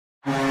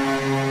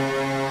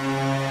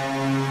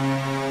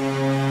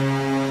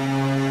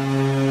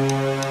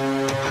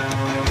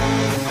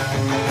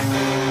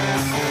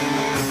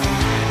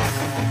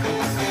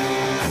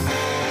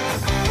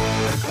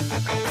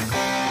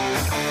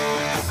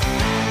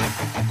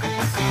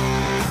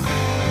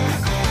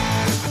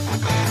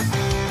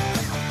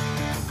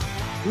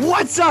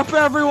What's up,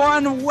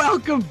 everyone?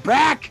 Welcome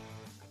back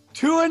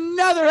to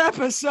another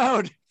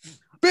episode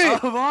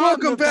of On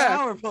Welcome the back.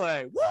 Power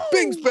Play. Woo!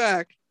 Bing's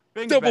back.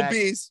 Bing's Double back.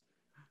 B's.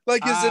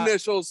 Like his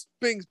initials.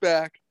 Bing's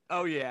back.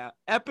 Oh, yeah.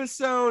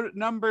 Episode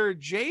number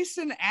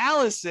Jason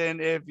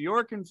Allison. If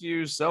you're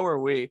confused, so are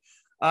we.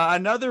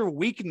 Another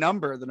weak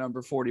number, the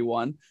number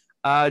 41.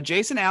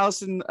 Jason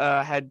Allison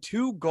had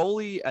two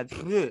goalie.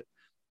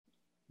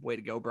 Way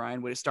to go,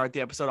 Brian. Way to start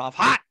the episode off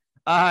hot.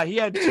 He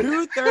had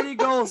two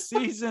 30-goal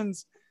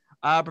seasons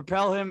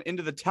propel him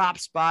into the top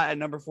spot at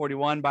number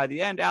 41. By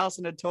the end,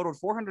 Allison had totaled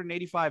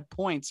 485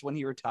 points when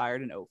he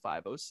retired in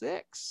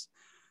 05-06.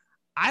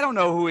 I don't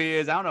know who he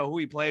is. I don't know who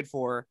he played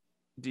for.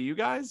 Do you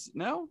guys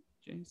know?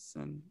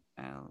 Jason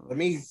Allison. Let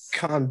me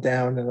calm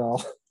down and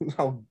I'll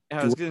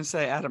I was going to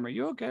say, Adam, are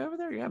you okay over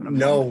there? You having a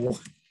No.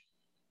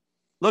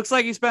 Looks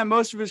like he spent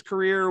most of his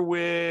career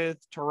with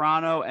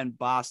Toronto and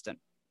Boston.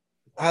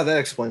 Ah, that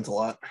explains a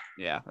lot.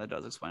 Yeah, that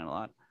does explain a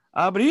lot.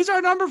 But he's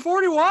our number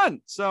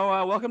 41.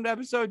 So welcome to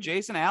episode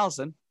Jason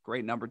Allison.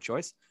 Great number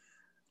choice.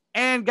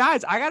 And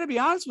guys, I got to be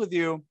honest with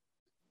you.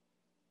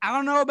 I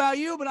don't know about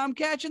you, but I'm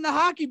catching the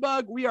hockey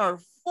bug. We are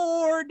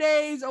 4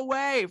 days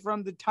away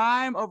from the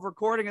time of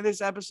recording of this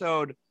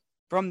episode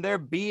from there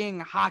being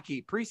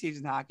hockey,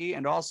 preseason hockey,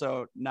 and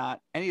also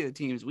not any of the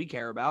teams we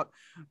care about.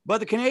 But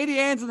the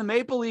Canadiens and the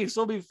Maple Leafs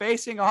will be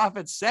facing off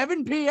at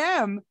 7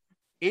 p.m.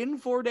 in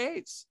 4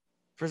 days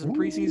for some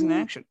preseason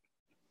action.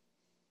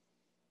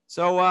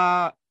 So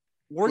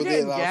we're Will they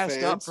getting allow gassed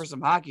up fans? for some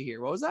hockey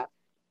here. What was that?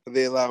 Are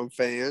they allowing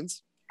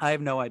fans? I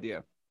have no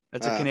idea.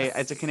 It's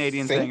a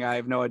Canadian thing. I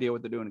have no idea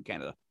what they're doing in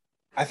Canada.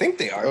 I think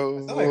they are.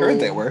 Oh. I thought I heard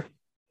they were.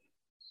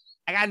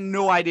 I got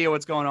no idea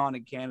what's going on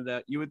in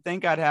Canada. You would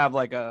think I'd have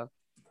at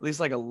least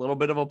a little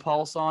bit of a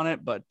pulse on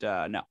it, but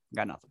no,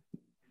 got nothing.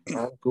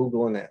 I'm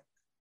Googling it.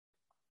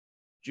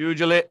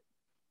 Jujule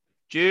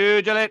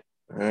it.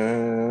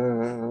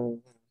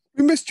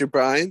 We missed you,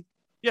 Brian.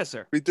 Yes,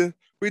 sir. We did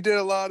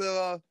a lot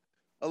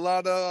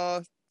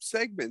of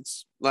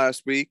segments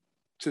last week.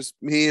 Just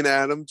me and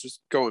Adam just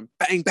going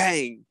bang,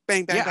 bang,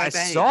 bang, bang, Yeah, bang, I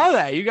bang. saw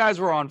that. You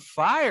guys were on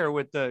fire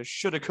with the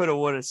shoulda, coulda,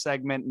 woulda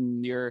segment,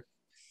 and your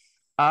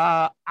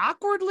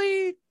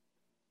awkwardly,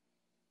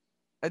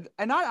 and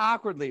not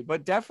awkwardly,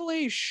 but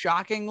definitely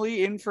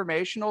shockingly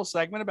informational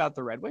segment about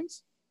the Red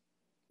Wings.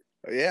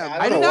 Yeah,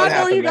 I I don't did know what not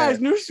know you happened guys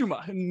there.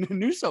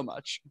 knew so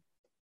much.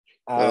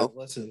 Well.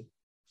 Listen,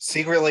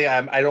 secretly,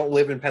 I don't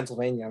live in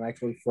Pennsylvania. I'm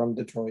actually from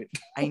Detroit.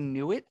 I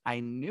knew it. I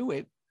knew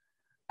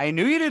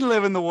you didn't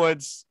live in the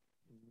woods.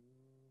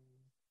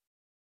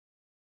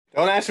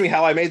 Don't ask me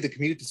how I made the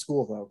commute to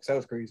school, though, because that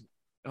was crazy.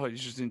 Oh,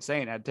 it's just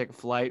insane. I had to take a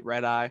flight,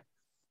 red eye.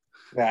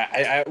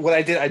 Yeah, what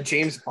I did, I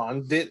James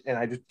Bonded it, and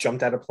I just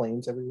jumped out of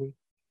planes every week.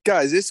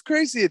 guys, it's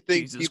crazy to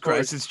think Jesus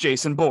Christ, it's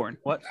Jason Bourne.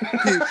 What?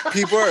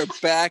 people are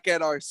back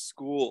at our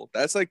school.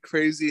 That's like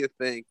crazy to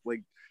think.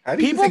 Like How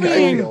do you People think I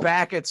being feel?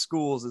 back at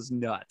schools is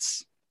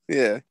nuts.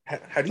 yeah.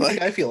 How do you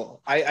think I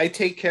feel? I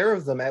take care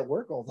of them at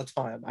work all the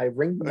time. I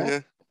ring them up.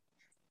 Okay.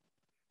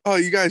 Oh,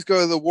 you guys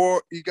go to the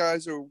war. You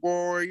guys are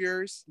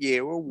warriors. Yeah,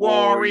 we're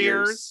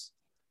warriors.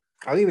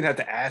 I don't even have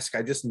to ask.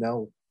 I just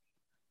know.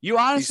 You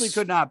honestly He's-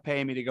 could not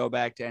pay me to go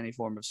back to any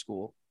form of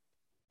school.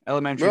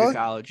 Elementary Really? to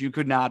college. You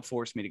could not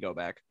force me to go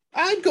back.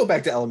 I'd go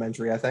back to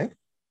elementary, I think.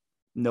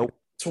 Nope.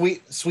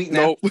 Sweet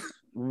Nope.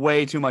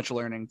 Way too much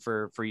learning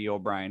for you,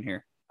 O'Brien,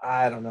 here.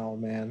 I don't know,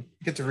 man.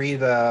 You get to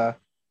read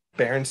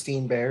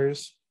Berenstein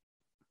Bears.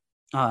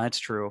 Oh, that's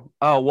true.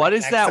 Oh, what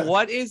is Next that? time.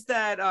 What is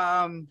that?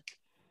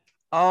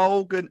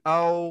 Oh, good.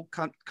 Oh,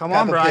 come on,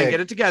 Peppa Brian. Pig. Get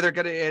it together.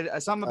 Get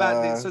it. Something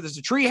about so there's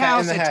a tree Cat in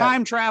house. the It Hat.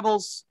 time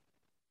travels.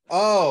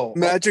 Oh,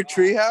 Magic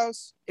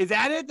Treehouse. Is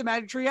that it? The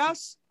Magic Tree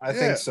House? I Yeah.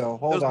 think so.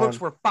 Hold Those on. books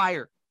were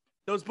fire.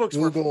 Those books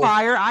were Google.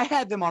 fire. I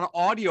had them on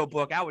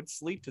audiobook. I would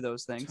sleep to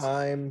those things.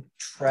 Time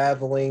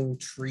traveling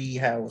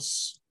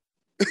treehouse.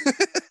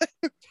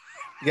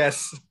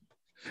 Yes,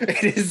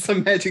 it is the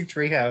Magic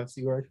Treehouse.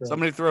 You are correct.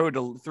 Somebody threw a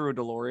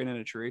DeLorean in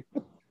a tree.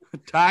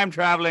 Time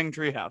traveling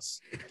treehouse.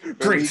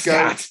 Great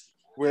Scott.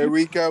 Where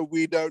we go,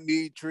 we don't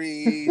need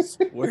trees.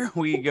 Where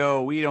we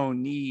go, we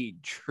don't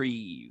need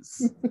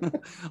trees.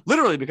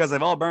 Literally, because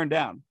they've all burned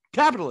down.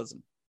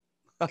 Capitalism.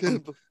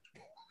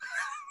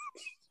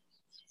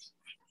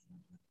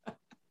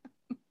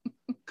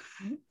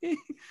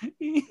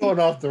 Going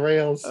off the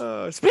rails.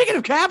 Speaking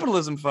of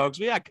capitalism, folks,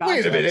 we got Wait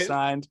a contracts minute.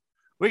 signed.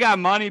 We got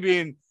money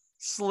being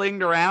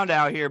slinged around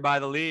out here by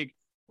the league.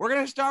 We're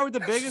going to start with the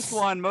biggest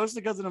one,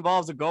 mostly because it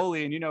involves a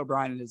goalie, and you know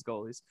Brian and his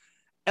goalies.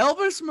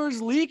 Elvis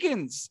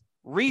Merzlikins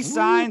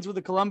re-signs with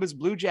the Columbus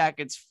Blue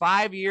Jackets,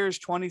 5 years,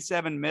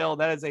 27 mil.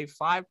 That is a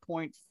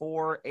 5.4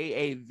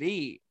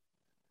 AAV.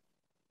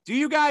 Do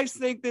you guys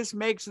think this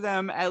makes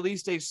them at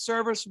least a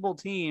serviceable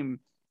team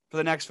for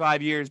the next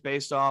 5 years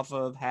based off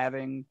of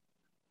having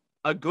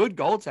a good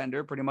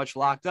goaltender pretty much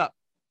locked up?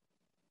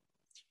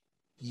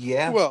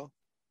 Yeah. Well,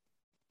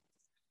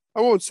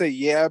 I won't say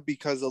yeah,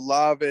 because a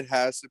lot of it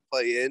has to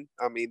play in.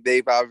 I mean,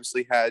 they've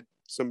obviously had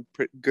some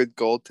good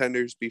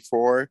goaltenders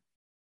before,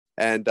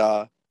 and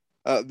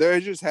they're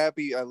just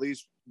happy at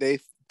least they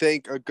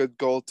think a good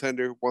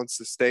goaltender wants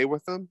to stay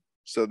with them,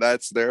 so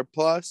that's their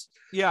plus.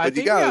 Yeah, I But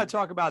think we got to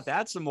talk about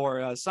that some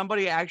more.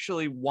 Somebody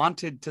actually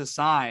wanted to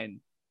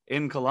sign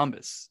in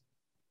Columbus.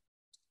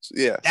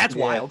 Yes. That's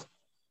wild.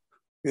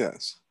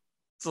 Yes.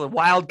 It's a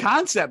wild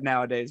concept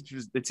nowadays.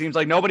 It seems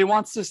like nobody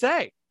wants to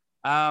stay.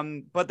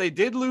 But they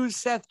did lose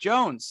Seth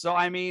Jones. So,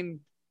 I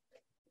mean,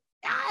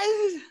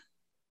 do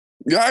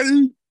they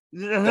have...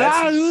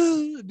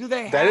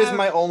 That is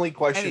my only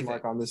question anything?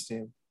 mark on this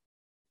team.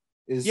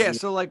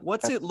 So like,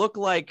 what's it look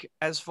like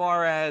as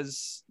far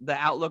as the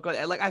outlook?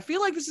 Like, I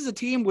feel like this is a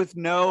team with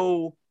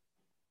no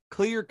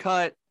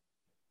clear-cut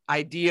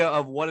idea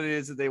of what it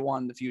is that they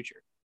want in the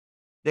future.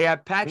 They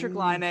have Patrick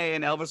Laine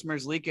and Elvis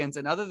Merzlikins,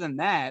 and other than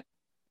that,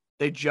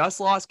 they just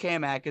lost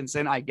Cam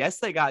Atkinson. I guess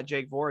they got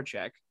Jake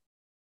Voracek,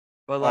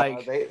 but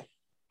like,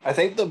 I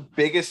think the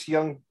biggest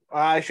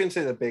I shouldn't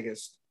say the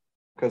biggest,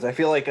 because I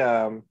feel like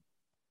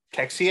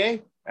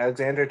Texier,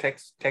 Alexander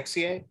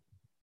Texier,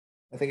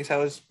 I think is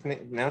how it's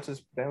pronounced. I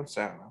don't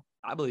know.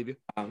 I believe you.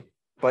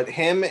 But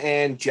him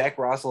and Jack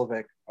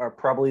Roslovic are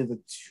probably the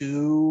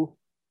two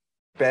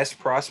best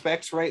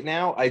prospects right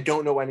now. I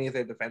don't know any of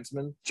their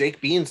defensemen. Jake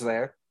Bean's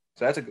there,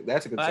 so that's a good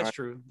sign. That's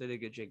true. They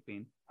did get Jake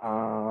Bean.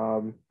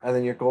 And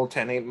then your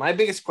goaltending. My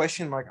biggest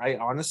question mark, I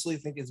honestly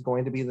think, is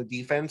going to be the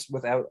defense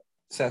without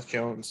Seth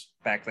Jones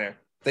back there.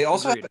 They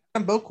also have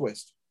Adam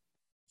Boquist.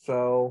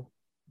 So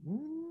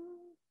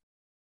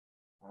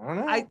I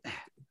don't know.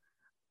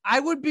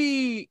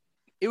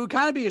 It would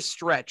kind of be a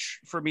stretch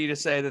for me to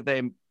say that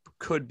they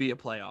could be a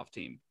playoff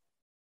team.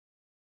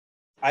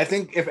 I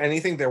think if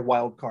anything, they're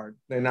wild card.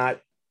 They're not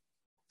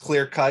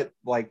clear cut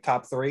like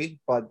top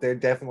three, but they're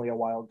definitely a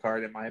wild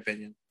card in my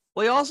opinion.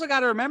 Well, you also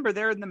got to remember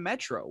they're in the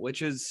Metro,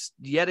 which is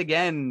yet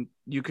again,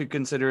 you could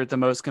consider it the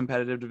most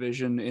competitive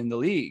division in the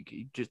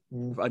league. Just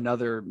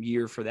another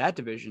year for that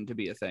division to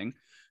be a thing.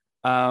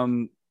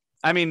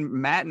 I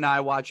mean, Matt and I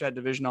watch that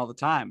division all the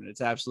time, and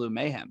it's absolute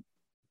mayhem.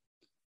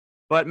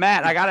 But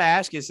Matt, I got to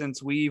ask you,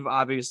 since we've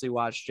obviously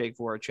watched Jake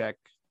Voracek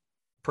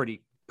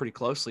pretty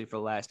closely for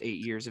the last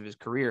 8 years of his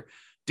career,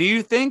 do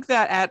you think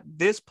that at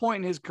this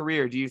point in his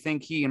career, do you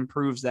think he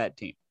improves that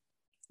team?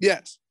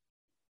 Yes.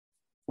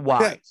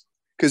 Why? Yes.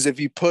 Because if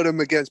you put him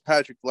against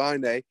Patrick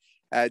Laine,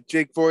 at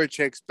Jake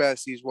Voracek's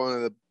best, he's one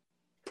of the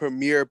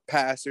premier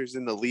passers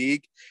in the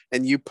league,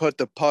 and you put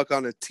the puck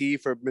on a tee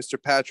for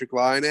Mr. Patrick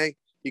Laine,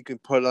 he can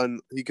put in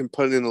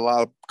a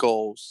lot of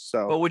goals.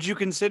 So, but would you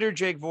consider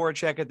Jake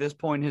Voracek at this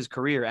point in his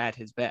career at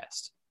his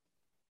best?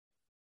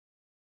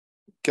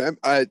 Okay,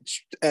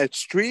 at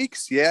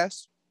streaks,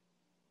 yes.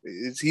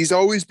 He's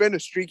always been a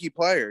streaky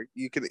player.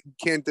 You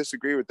can't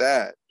disagree with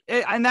that.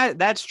 And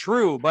that's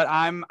true, but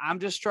I'm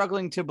just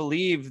struggling to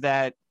believe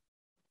that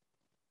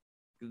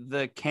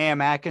the Cam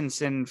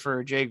Atkinson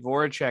for Jake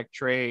Voracek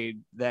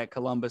trade that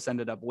Columbus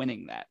ended up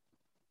winning that.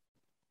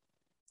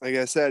 Like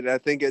I said, I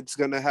think it's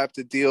going to have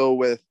to deal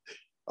with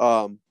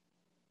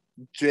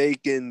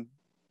Jake and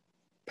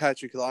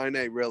Patrick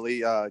Laine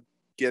really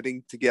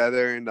getting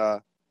together and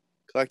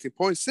collecting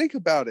points. Think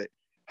about it.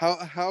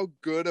 How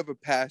good of a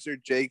passer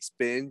Jake's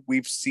been.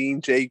 We've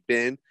seen Jake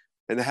been,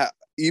 and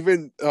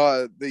even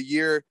the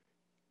year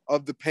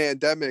of the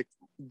pandemic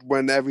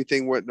when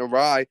everything went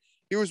awry,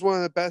 he was one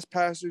of the best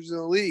passers in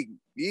the league.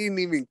 He didn't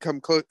even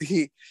come close.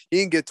 He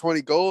didn't get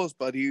 20 goals,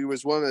 but he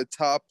was one of the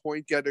top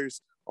point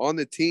getters on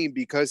the team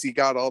because he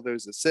got all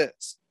those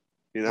assists,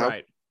 you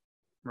know?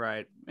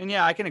 Right. And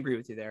yeah, I can agree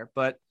with you there,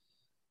 but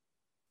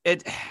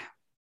it's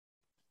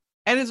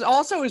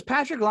also, is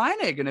Patrick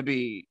Laine going to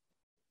be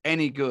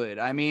any good?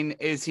 I mean,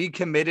 is he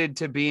committed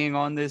to being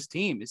on this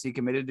team? Is he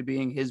committed to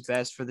being his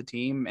best for the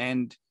team?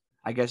 And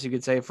I guess you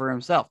could say for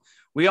himself.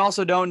 We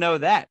also don't know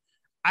that.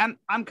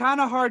 I'm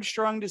kind of hard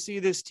strung to see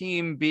this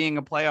team being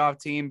a playoff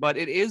team, but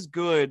it is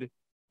good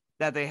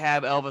that they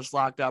have Elvis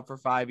locked up for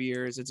 5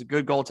 years. It's a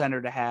good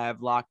goaltender to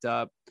have locked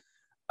up,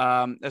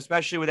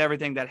 especially with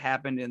everything that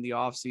happened in the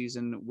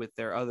offseason with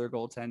their other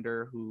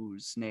goaltender,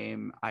 whose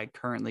name I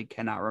currently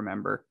cannot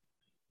remember.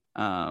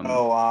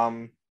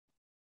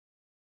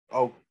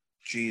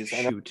 Geez.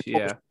 Shoot, yeah.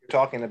 You're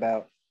talking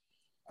about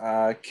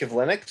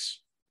Kivlenieks,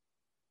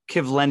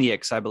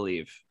 I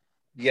believe.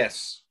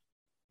 Yes.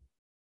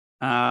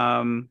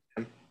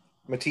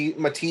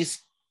 Matisse.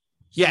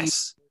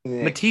 Yes.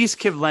 Matisse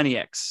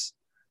Kivlenieks.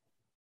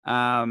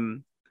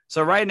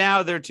 So right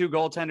now their two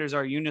goaltenders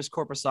are Eunice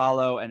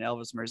Korpisalo and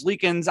Elvis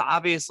Merzlikins.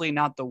 Obviously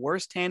not the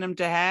worst tandem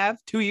to have.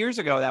 2 years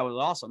ago, that was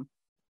awesome.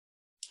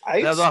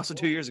 That was also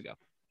 2 years ago.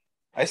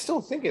 I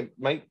still think it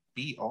might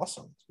be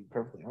awesome, to be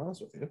perfectly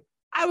honest with you.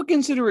 I would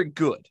consider it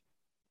good.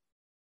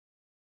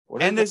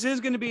 And this is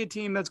going to be a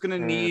team that's going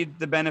to need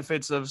the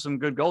benefits of some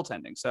good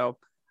goaltending. So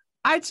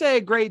I'd say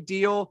a great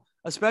deal,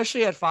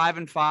 especially at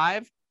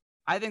 5-5.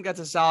 I think that's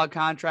a solid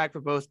contract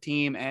for both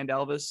team and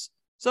Elvis.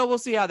 So we'll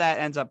see how that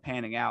ends up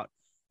panning out.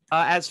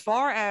 As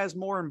far as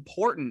more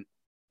important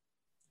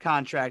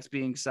contracts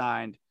being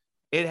signed,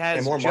 it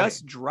has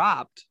just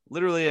dropped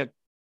literally a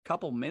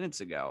couple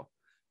minutes ago.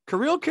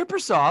 Kirill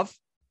Kaprizov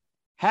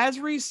has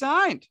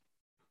re-signed.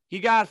 He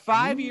got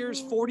 5 years,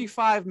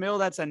 45 mil.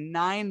 That's a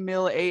 9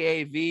 mil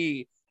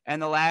AAV.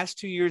 And the last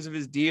 2 years of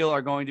his deal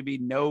are going to be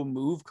no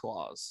move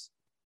clause,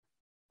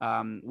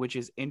 which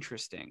is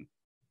interesting,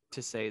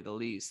 to say the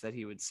least, that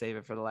he would save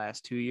it for the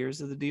last 2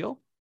 years of the deal.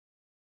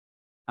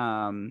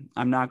 I'm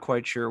not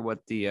quite sure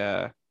what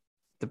the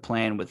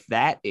plan with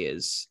that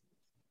is.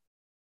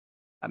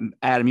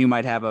 Adam, you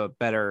might have a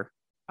better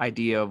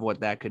idea of what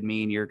that could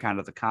mean. You're kind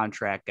of the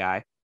contract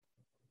guy.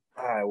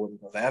 I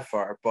wouldn't go that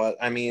far, but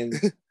I mean,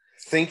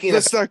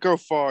 let's not go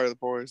far,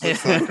 boys.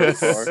 Let's not go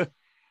far.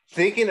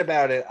 Thinking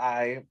about it,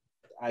 I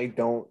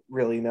don't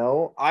really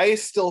know. I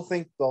still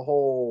think the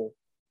whole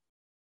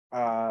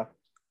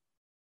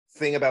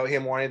thing about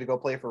him wanting to go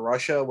play for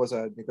Russia was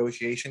a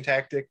negotiation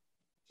tactic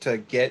to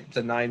get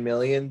the 9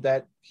 million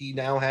that he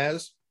now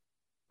has.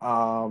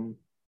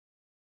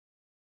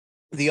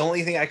 The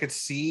only thing I could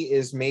see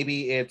is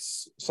maybe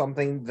it's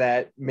something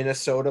that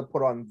Minnesota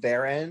put on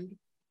their end,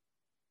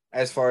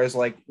 as far as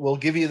like, we'll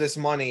give you this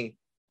money,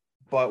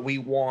 but we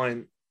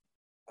want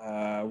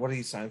what did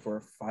he sign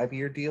for?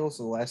 5-year deals,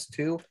 the last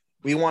 2.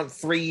 We want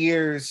 3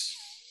 years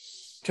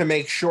to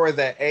make sure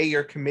that A,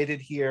 you're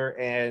committed here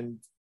and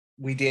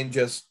we didn't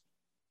just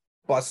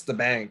bust the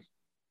bank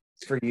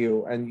for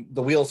you and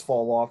the wheels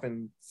fall off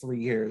in 3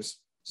 years.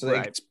 So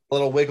they get a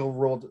little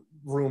wiggle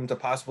room to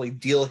possibly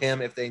deal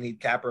him if they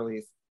need cap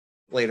relief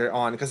later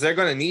on, because they're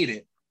going to need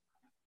it.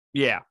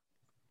 Yeah.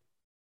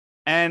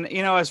 And,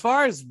 as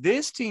far as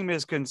this team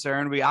is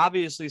concerned, we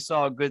obviously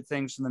saw good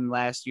things from them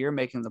last year,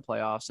 making the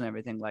playoffs and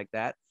everything like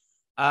that.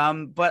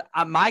 But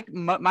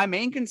my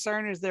main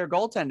concern is their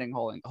goaltending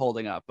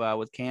holding up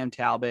with Cam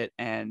Talbot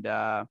and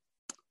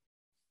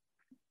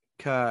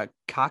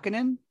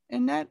Kakkonen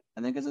in net,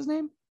 I think is his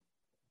name.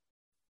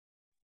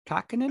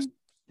 Kakkonen?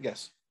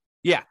 Yes.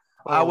 Yeah.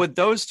 With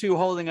those two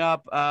holding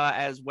up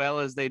as well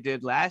as they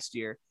did last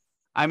year.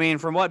 I mean,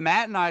 from what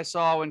Matt and I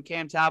saw when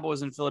Cam Talbot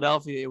was in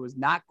Philadelphia, it was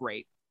not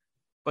great.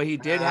 But he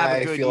did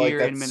have a good year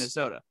in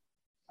Minnesota.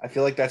 I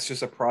feel like that's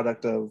just a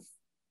product of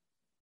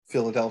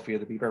Philadelphia,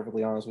 to be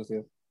perfectly honest with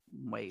you.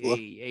 Wait,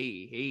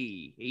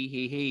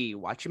 hey,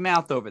 watch your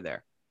mouth over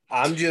there.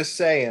 I'm just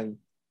saying,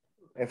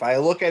 if I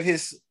look at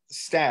his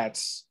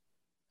stats,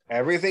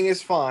 everything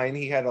is fine.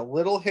 He had a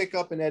little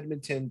hiccup in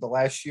Edmonton the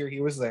last year he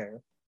was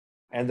there,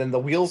 and then the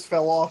wheels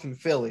fell off in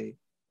Philly,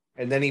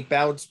 and then he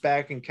bounced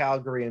back in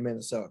Calgary and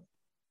Minnesota.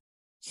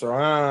 So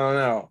I don't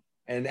know.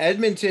 And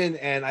Edmonton,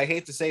 and I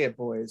hate to say it,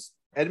 boys,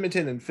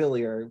 Edmonton and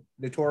Philly are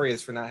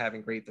notorious for not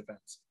having great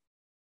defense.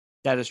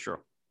 That is true.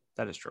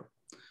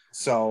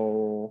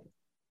 So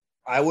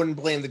I wouldn't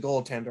blame the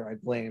goaltender.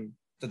 I'd blame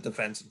the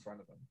defense in front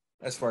of him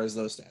as far as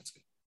those stats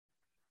go.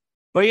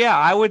 But yeah,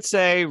 I would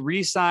say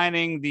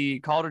re-signing the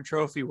Calder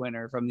Trophy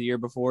winner from the year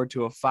before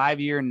to a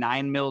 5-year,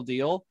 9 mil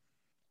deal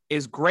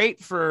is great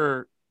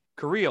for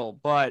Kirill,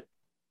 but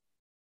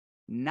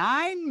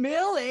 9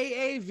 mil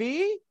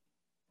AAV?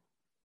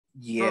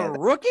 Yeah. For a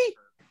rookie?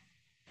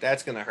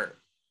 That's going to hurt.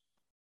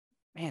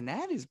 Man,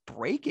 that is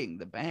breaking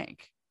the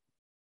bank.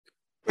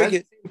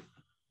 At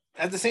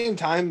the same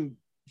time,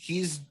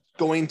 he's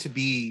going to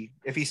be,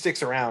 if he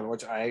sticks around,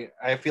 which I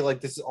feel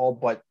like this is all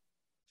but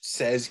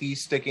says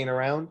he's sticking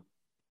around,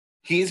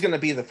 he's going to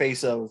be the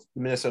face of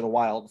the Minnesota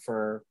Wild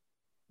for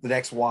the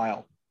next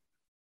while.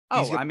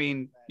 Oh, I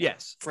mean,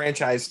 yes.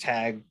 Franchise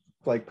tag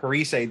like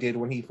Parise did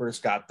when he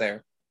first got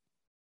there.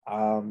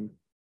 But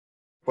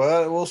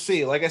we'll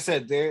see. Like I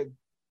said,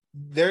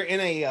 they're in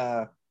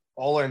a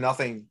all or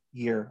nothing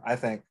year, I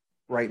think,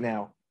 right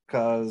now,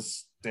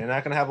 because they're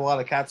not going to have a lot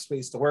of cap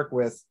space to work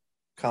with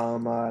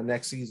come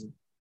next season.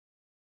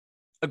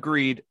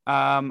 Agreed.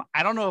 I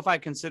don't know if I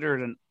consider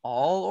it an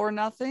all or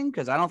nothing,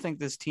 because I don't think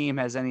this team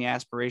has any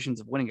aspirations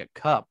of winning a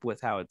cup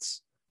with how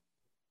it's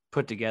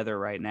put together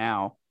right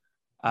now.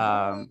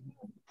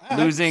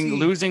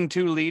 Losing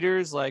 2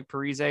 leaders like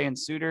Parise and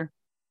Suter.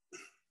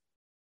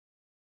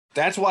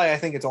 That's why I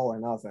think it's all or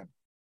nothing.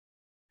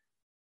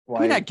 I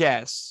mean, I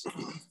guess.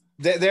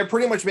 They're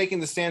pretty much making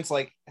the stance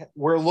like,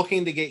 we're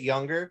looking to get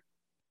younger.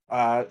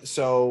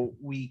 So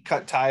we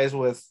cut ties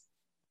with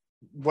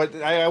what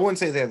I wouldn't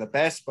say they're the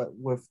best, but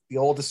with the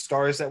oldest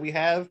stars that we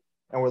have,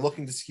 and we're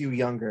looking to skew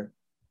younger.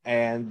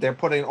 And they're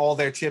putting all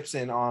their chips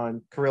in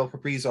on Kirill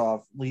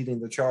Kaprizov leading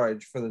the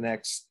charge for the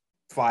next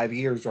 5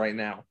 years right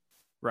now.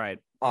 Right.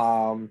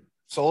 So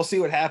we'll see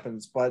what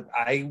happens. But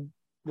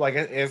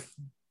if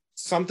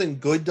something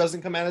good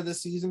doesn't come out of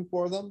this season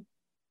for them,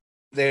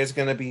 there's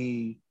going to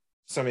be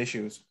some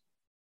issues.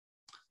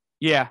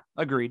 Yeah,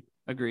 agreed.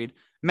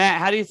 Matt,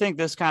 how do you think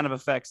this kind of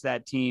affects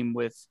that team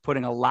with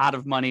putting a lot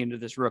of money into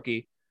this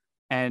rookie?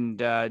 And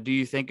do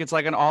you think it's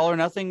like an all or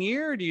nothing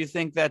year? Or do you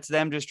think that's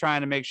them just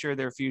trying to make sure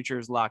their future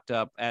is locked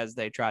up as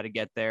they try to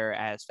get there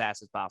as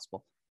fast as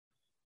possible?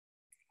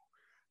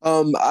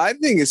 I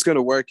think it's going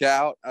to work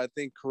out. I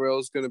think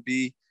Kirill's going to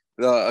be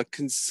a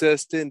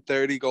consistent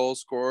 30-goal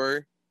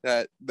scorer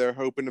that they're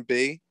hoping to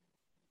be.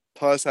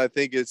 Plus, I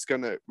think it's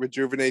going to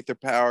rejuvenate their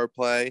power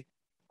play.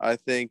 I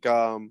think,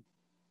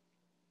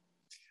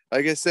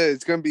 like I said,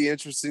 it's going to be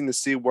interesting to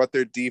see what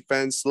their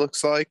defense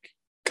looks like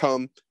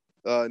come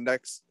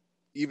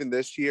even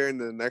this year and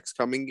the next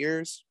coming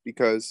years,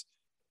 because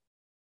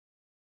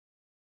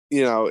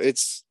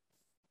it's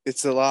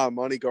a lot of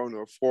money going to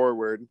a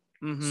forward.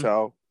 Mm-hmm.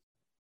 So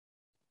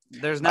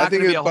there's not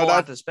going to be a whole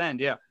lot to spend.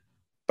 Yeah.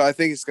 But I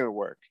think it's going to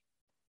work.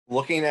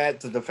 Looking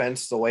at the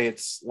defense the way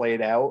it's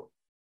laid out,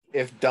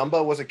 if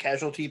Dumba was a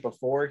casualty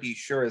before, he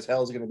sure as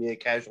hell is going to be a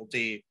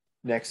casualty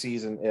next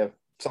season if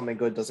something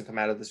good doesn't come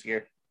out of this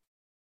year.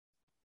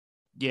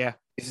 Yeah.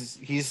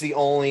 He's the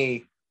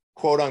only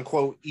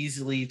quote-unquote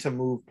easily to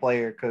move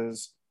player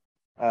because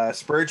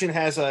Spurgeon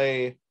has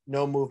a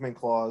no movement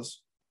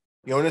clause.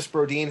 Jonas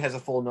Brodin has a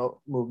full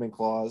no movement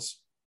clause.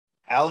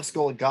 Alex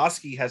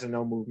Goligoski has a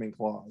no movement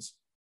clause.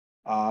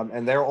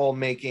 And they're all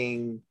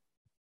making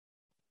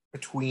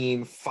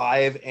between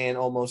 5 and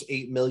almost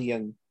 8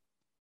 million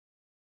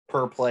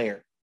per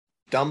player.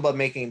 Dumba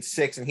making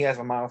 6, and he has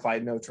a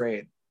modified no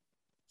trade.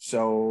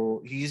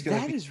 So he's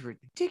going to That is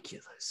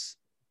ridiculous.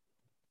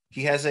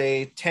 He has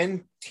a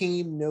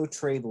 10-team no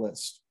trade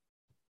list.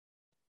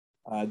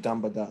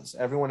 Dumba does.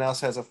 Everyone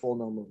else has a full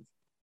no move.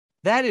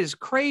 That is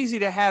crazy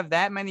to have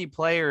that many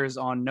players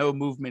on no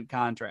movement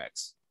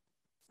contracts.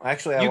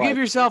 Actually, you give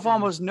yourself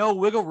almost no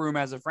wiggle room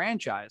as a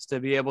franchise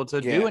to be able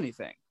to do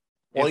anything.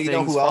 Well, you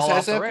know who else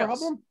has that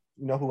problem?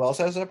 You know who else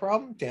has that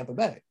problem? Tampa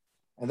Bay.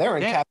 And they're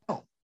in cap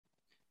hell.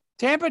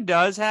 Tampa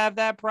does have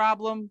that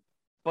problem,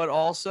 but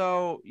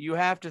also you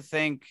have to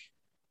think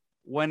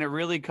when it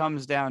really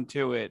comes down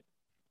to it,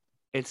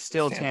 it's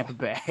still Tampa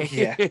Bay.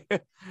 Yeah.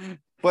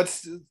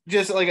 But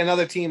just like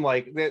another team,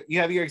 like you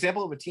have your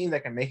example of a team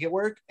that can make it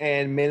work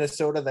and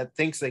Minnesota that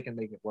thinks they can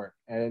make it work.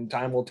 And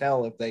time will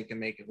tell if they can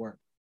make it work.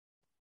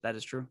 That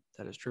is true.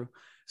 That is true.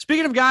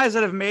 Speaking of guys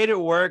that have made it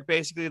work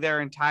basically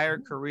their entire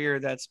career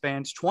that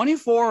spans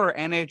 24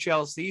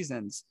 NHL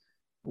seasons.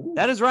 Ooh.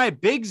 That is right.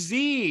 Big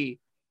Z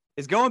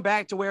is going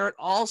back to where it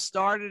all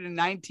started in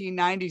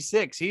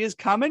 1996. He is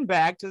coming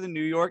back to the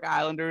New York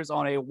Islanders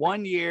on a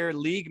 1-year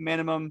league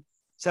minimum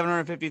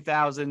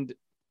 $750,000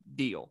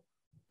 deal.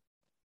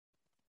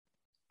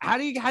 How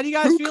do you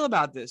guys feel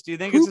about this? Do you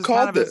think it's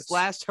kind of his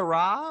last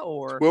hurrah,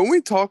 or when we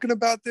talking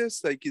about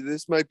this, like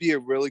this might be a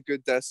really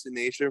good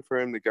destination for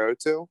him to go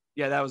to?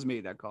 Yeah, that was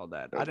me that called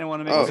that. I didn't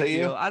want to make a big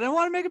deal. I didn't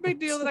want to make a big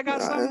deal that I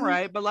got something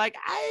right, but like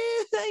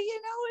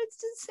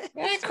it's just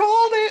I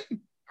called it.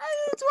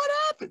 That's what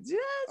happens.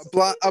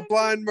 Yeah, a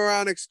blind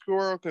moronic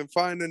squirrel can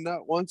find a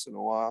nut once in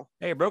a while.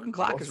 Hey, a broken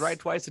clock is right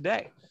twice a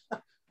day.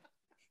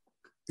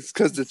 It's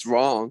because it's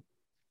wrong.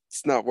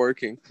 It's not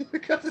working.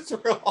 Because it's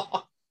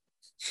wrong.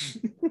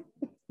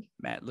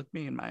 Matt, look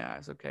me in my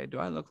eyes, okay? Do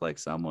I look like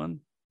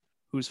someone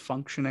who's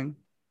functioning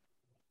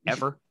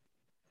ever?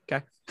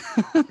 Okay.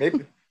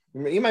 Maybe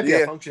you might be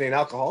a functioning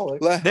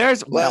alcoholic. That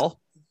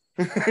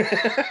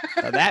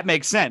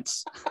makes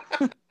sense.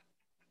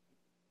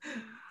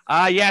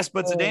 Yes,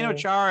 but Zdeno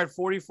Chara at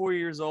 44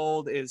 years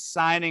old is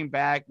signing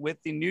back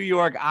with the New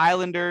York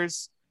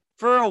Islanders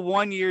for a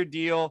 1-year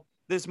deal.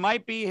 This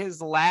might be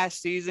his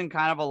last season,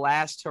 kind of a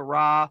last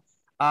hurrah.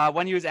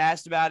 When he was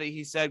asked about it,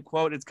 he said,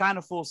 quote, "It's kind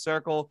of full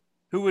circle.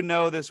 Who would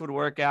know this would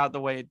work out the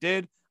way it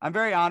did? I'm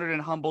very honored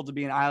and humbled to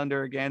be an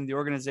Islander again. The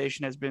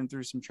organization has been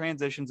through some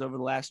transitions over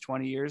the last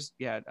 20 years.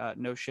 Yeah,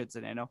 no shit,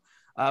 Zdeno.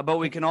 But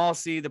we can all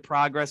see the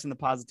progress and the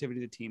positivity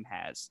the team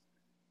has."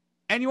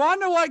 And you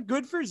want to know what?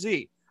 Good for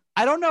Z.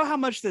 I don't know how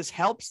much this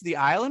helps the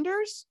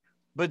Islanders,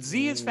 but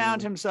Z has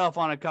found himself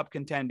on a cup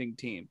contending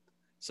team.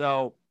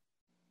 So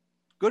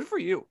good for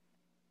you,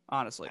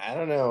 honestly. I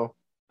don't know.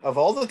 Of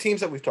all the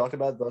teams that we've talked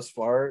about thus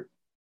far,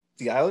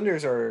 the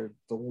Islanders are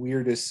the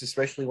weirdest,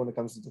 especially when it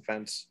comes to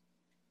defense.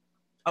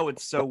 Oh,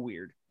 it's so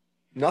weird.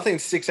 Nothing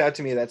sticks out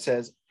to me that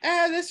says,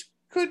 this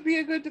could be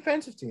a good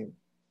defensive team.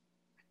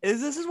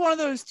 This is one of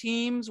those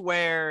teams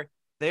where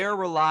they're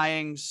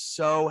relying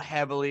so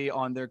heavily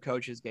on their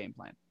coach's game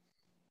plan.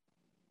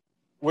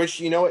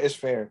 Which, is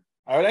fair.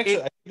 I would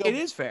actually. It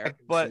is fair,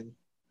 but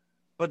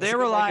they're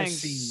relying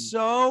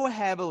so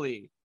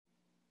heavily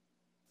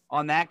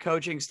on that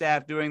coaching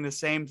staff doing the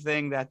same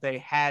thing that they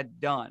had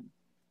done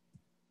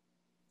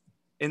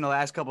in the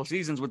last couple of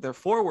seasons with their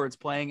forwards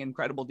playing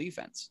incredible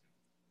defense.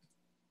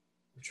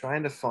 I'm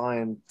trying to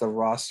find the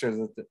roster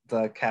that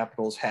the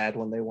Capitals had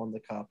when they won the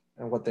cup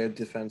and what their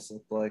defense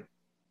looked like.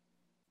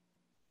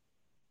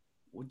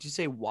 Would you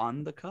say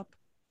won the cup?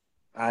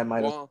 I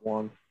might have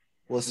won.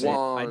 Listen,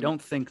 I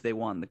don't think they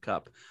won the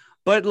cup.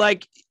 But,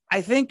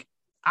 I think,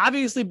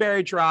 obviously,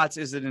 Barry Trotz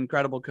is an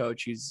incredible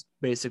coach. He's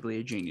basically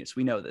a genius.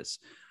 We know this.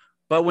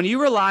 But when you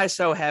rely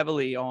so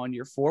heavily on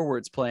your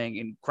forwards playing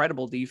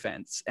incredible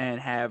defense and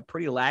have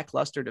pretty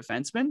lackluster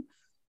defensemen,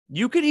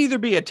 you could either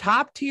be a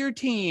top-tier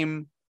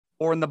team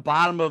or in the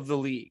bottom of the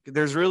league.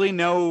 There's really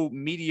no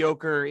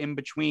mediocre in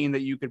between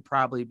that you could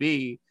probably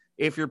be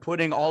if you're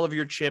putting all of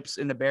your chips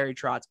in the Barry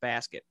Trotz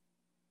basket.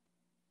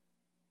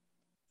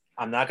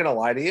 I'm not going to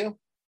lie to you.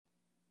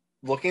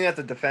 Looking at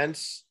the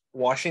defense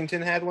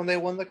Washington had when they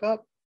won the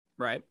cup,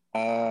 right?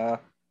 I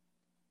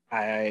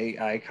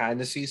kind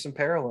of see some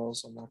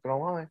parallels. I'm not going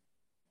to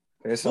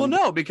lie.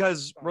 No,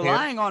 because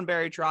relying on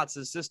Barry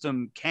Trotz's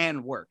system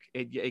can work.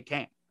 It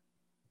can.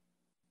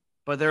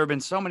 but there have been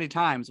so many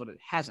times when it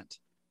hasn't.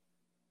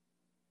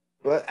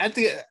 But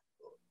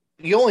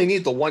you only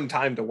need the one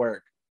time to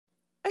work.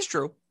 That's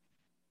true.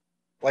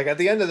 Like at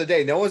the end of the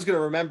day, no one's going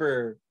to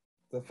remember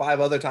the 5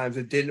 other times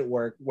it didn't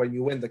work when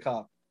you win the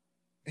cup.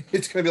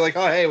 It's going to be like,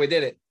 oh, hey, we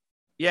did it.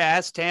 Yeah,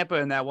 ask Tampa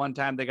in that one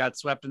time they got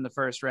swept in the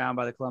first round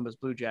by the Columbus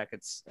Blue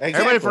Jackets.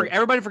 Exactly.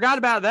 Everybody forgot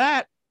about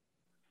that.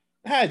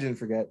 I didn't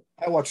forget.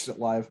 I watched it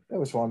live. It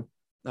was fun.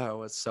 Oh, it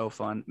was so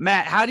fun.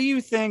 Matt, how do you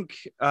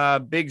think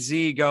Big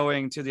Z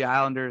going to the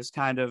Islanders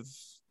kind of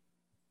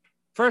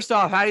 – first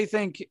off, how do you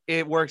think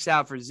it works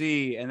out for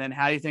Z? And then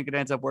how do you think it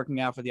ends up working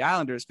out for the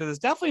Islanders? Because it's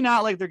definitely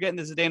not like they're getting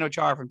the Zdeno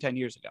Chara from 10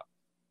 years ago.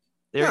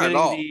 They're getting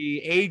the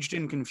aged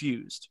and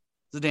confused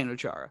Zdeno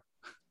Chara.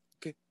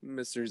 Okay,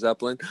 Mr.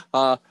 Zeppelin.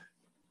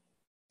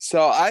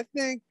 So I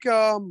think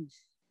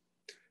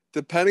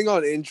depending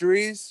on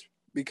injuries,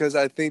 because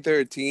I think they're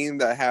a team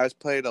that has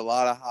played a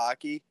lot of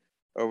hockey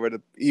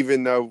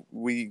even though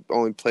we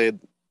only played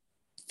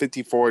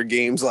 54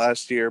 games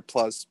last year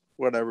plus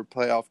whatever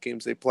playoff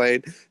games they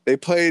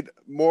played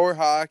more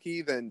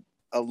hockey than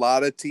a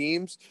lot of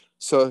teams.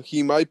 So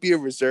he might be a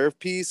reserve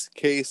piece in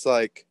case,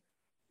 like,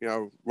 you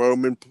know,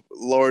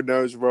 Lord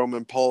knows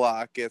Roman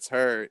Polak gets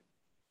hurt,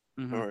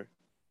 or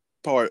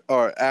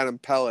Adam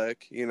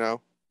Pelech, you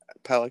know,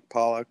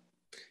 Pollock,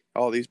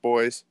 all these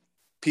boys,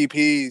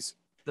 PPs,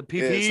 the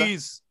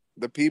PPs,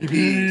 the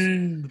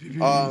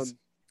PPs.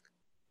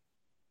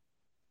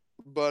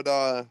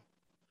 But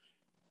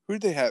who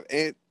did they have?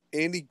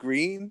 Andy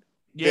Green.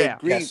 Yeah.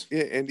 Green. Yes.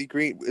 Yeah, Andy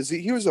Green.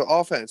 He was an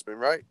offenseman,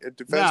 right? A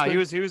defenseman? No, he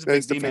was a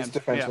big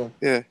defenseman.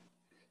 Yeah.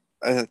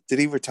 Did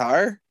he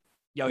retire?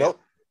 Yo, nope.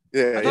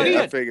 Yeah,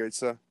 I figured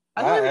so.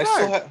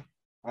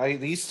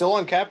 He's still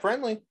on Cap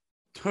Friendly.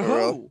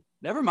 Oh,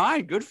 never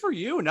mind. Good for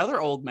you.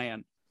 Another old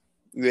man.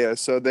 Yeah,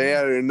 so they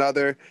had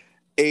another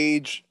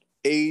aged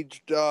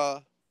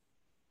defenseman.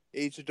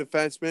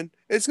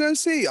 It's gonna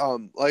see.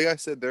 Like I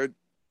said, they're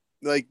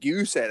like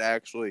you said,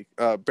 actually.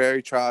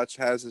 Barry Trotz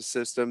has a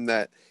system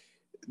that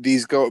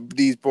these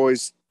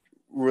boys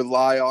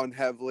rely on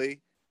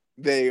heavily.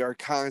 They are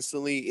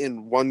constantly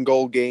in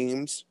 1-goal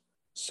games,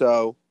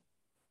 so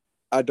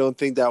I don't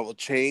think that will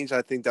change.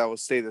 I think that will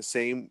stay the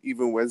same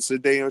even with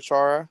Zdeno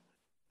Chara.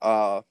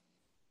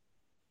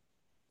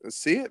 Let's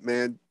see it,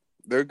 man.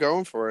 They're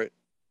going for it.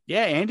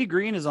 Yeah, Andy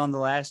Green is on the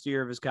last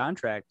year of his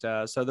contract,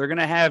 so they're going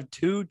to have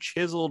 2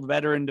 chiseled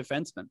veteran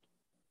defensemen.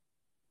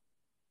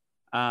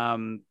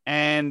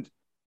 And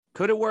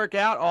could it work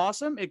out?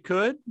 Awesome. It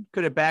could.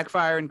 Could it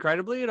backfire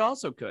incredibly? It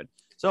also could.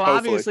 So Hopefully.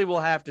 Obviously we'll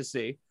have to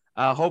see.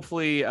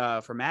 Hopefully,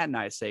 for Matt and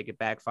I's sake, it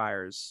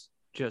backfires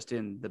just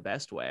in the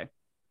best way.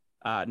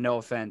 No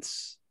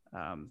offense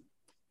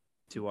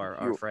to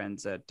our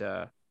friends at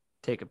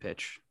Take a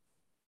Pitch.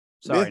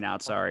 Sorry,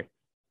 not sorry,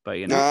 but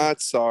you know,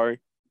 not sorry.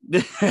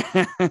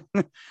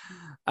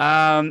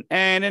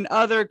 And in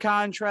other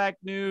contract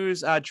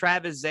news,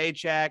 Travis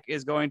Zajac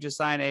is going to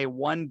sign a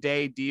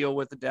 1-day deal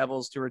with the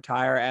Devils to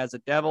retire as a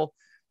Devil.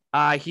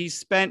 He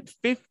spent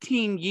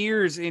 15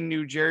 years in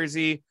New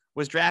Jersey,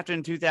 was drafted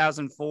in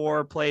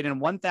 2004, played in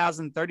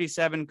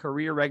 1,037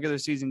 career regular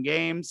season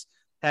games,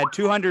 had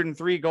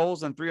 203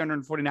 goals and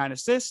 349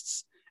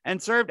 assists,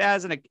 and served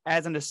as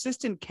an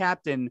assistant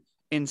captain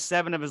in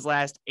 7 of his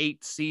last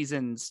 8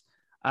 seasons.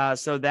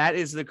 So that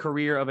is the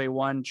career of a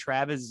one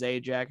Travis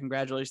Zajac.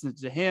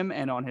 Congratulations to him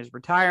and on his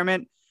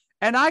retirement.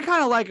 And I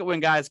kind of like it when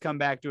guys come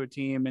back to a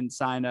team and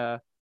sign a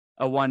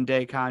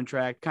 1-day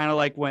contract, kind of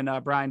like when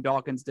Brian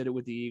Dawkins did it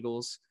with the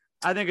Eagles.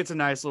 I think it's a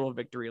nice little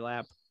victory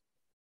lap.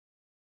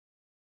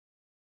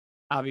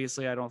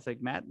 Obviously, I don't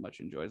think Matt much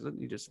enjoys it.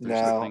 He just threw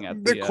something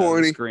at the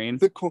screen.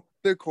 They're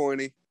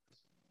corny.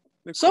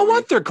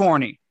 What? They're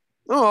corny.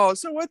 Oh,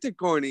 so what? They're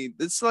corny.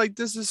 It's like,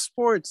 this is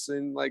sports,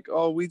 and like,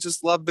 oh, we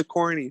just love the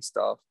corny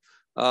stuff.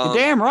 You're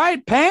damn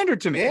right. Pander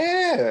to me.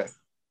 Yeah.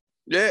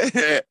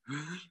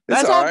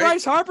 That's all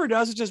Bryce Harper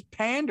does, is just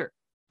pander.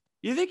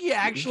 You think he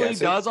actually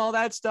does all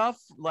that stuff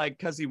like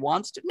because he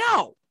wants to?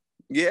 No.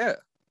 Yeah.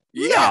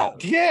 No.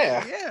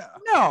 Yeah.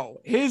 No.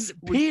 His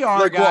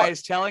PR guy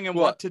is telling him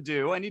what to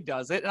do, and he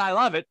does it, and I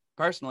love it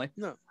personally.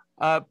 No.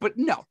 But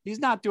no, he's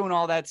not doing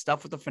all that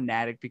stuff with a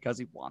fanatic because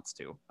he wants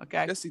to.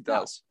 Okay. Yes, he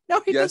does. No,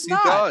 he does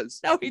not. Does.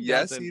 No, he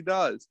doesn't. Yes, he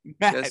does.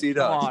 Matt, yes, he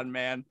does. Come on,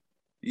 man.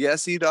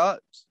 Yes, he does.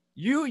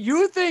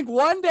 You think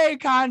 1-day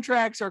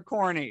contracts are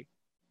corny,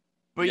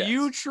 but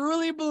you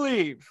truly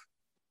believe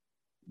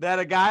that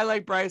a guy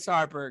like Bryce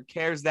Harper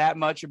cares that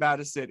much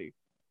about a city?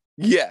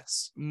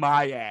 Yes.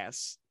 My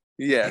ass.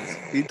 Yes,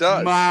 he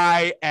does.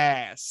 My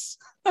ass.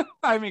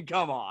 I mean,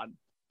 come on.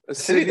 A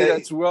city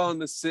that's willing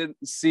to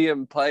see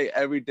him play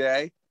every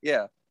day.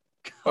 Yeah.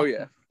 Oh,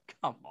 yeah.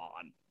 Come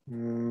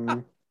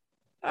on.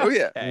 Oh,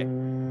 yeah.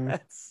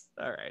 That's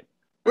all right.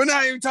 We're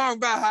not even talking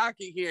about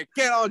hockey here.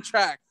 Get on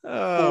track.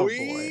 Oh,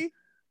 boy.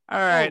 All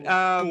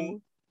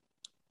right.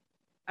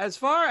 As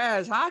far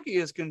as hockey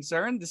is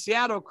concerned, the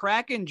Seattle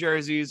Kraken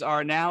jerseys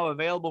are now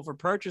available for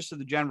purchase to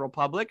the general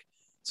public.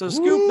 So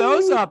scoop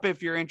those up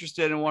if you're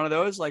interested in one of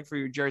those, like for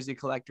your jersey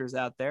collectors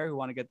out there who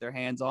want to get their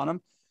hands on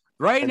them.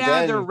 Right And now,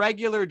 then- they're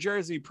regular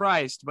jersey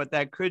priced, but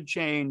that could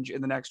change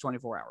in the next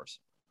 24 hours.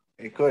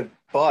 It could,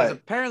 Because but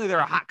apparently they're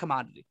a hot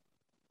commodity.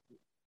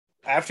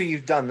 after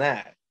you've done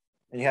that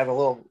and you have a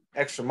little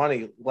extra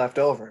money left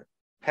over,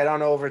 head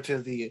on over to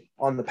the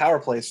Power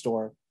Play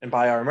store and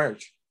buy our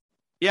merch.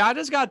 Yeah, I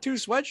just got 2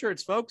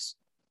 sweatshirts, folks.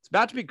 It's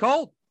about to be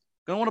cold.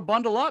 Gonna want to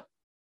bundle up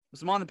with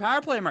some On the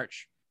Power Play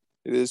merch.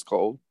 It is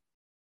cold.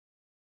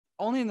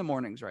 Only in the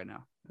mornings right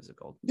now is it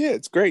cold. Yeah,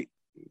 it's great.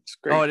 It's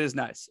great. Oh, it is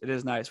nice. It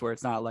is nice where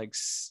it's not like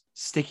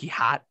sticky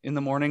hot in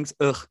the mornings.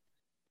 Ugh.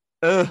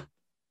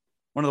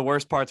 One of the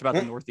worst parts about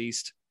the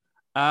Northeast.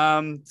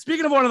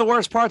 Speaking of one of the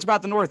worst parts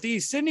about the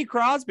Northeast, Sidney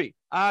Crosby.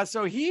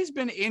 So he's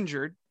been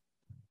injured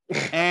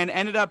and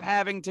ended up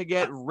having to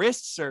get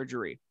wrist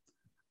surgery.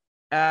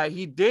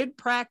 He did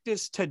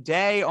practice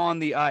today on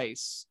the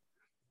ice,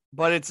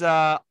 but it's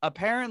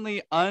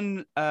apparently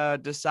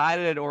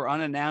undecided or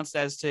unannounced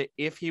as to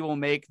if he will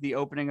make the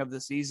opening of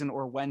the season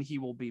or when he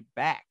will be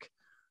back.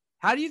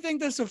 How do you think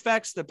this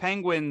affects the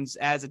Penguins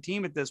as a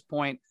team at this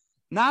point?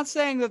 Not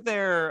saying that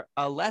they're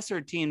a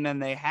lesser team than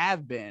they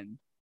have been,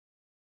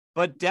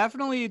 but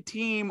definitely a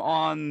team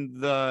on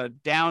the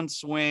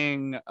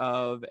downswing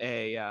of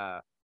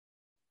a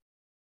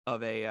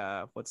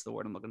what's the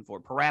word I'm looking for?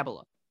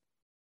 Parabola.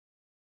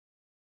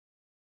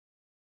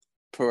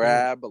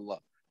 Parabola.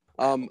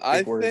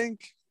 I word.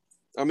 think,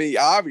 I mean,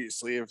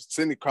 obviously, if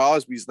Sidney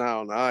Crosby's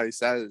not on the ice,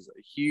 that is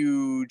a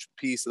huge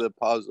piece of the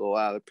puzzle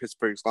out of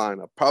Pittsburgh's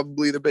lineup.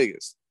 Probably the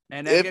biggest.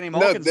 And Evgeny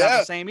Malkin's not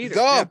the same either.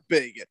 The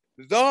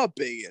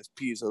biggest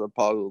piece of the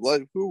puzzle.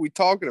 Like, who are we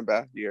talking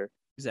about here?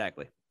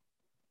 Exactly.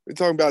 We're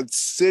talking about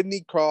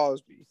Sidney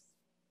Crosby.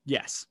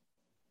 Yes.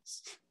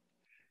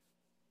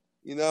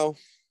 You know?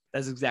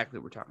 That's exactly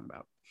what we're talking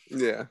about.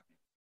 Yeah.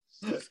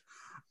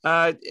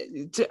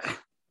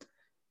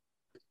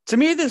 To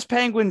me, this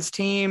Penguins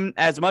team,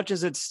 as much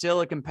as it's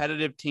still a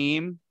competitive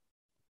team,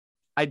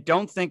 I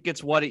don't think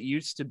it's what it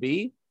used to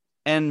be.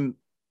 And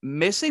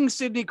missing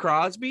Sidney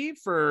Crosby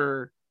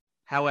for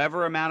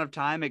however amount of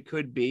time it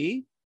could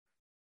be,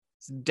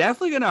 it's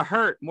definitely going to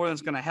hurt more than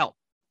it's going to help.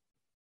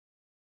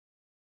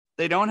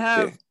 They don't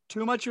have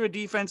too much of a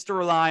defense to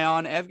rely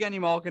on. Evgeny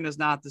Malkin is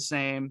not the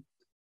same.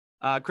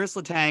 Chris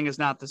Letang is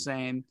not the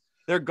same.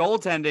 Their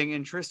goaltending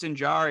in Tristan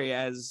Jarry,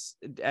 as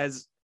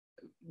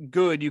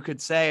good you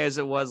could say as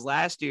it was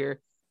last year,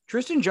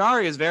 Tristan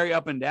Jarry is very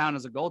up and down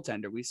as a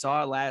goaltender. We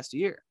saw it last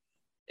year.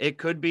 It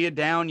could be a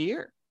down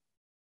year.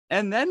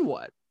 And then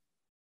what?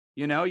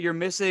 You know, you're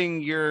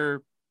missing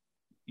your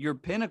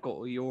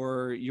pinnacle,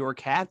 your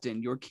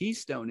captain, your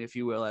keystone, if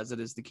you will, as it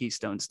is the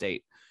Keystone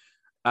State.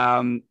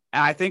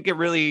 I think it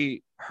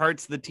really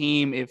hurts the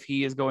team if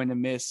he is going to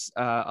miss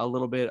a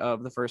little bit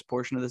of the first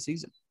portion of the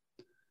season.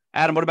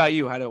 Adam, what about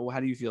you? How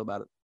do you feel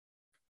about it?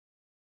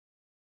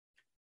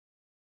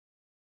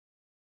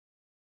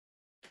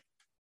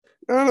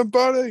 Adam,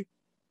 buddy.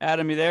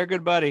 Adam, you there?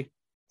 Good buddy.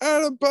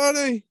 Adam,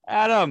 buddy.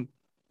 Adam,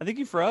 I think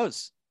you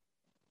froze.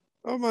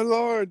 Oh, my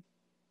Lord.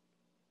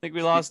 I think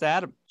we lost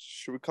Adam.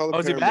 Should we call the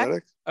is he back?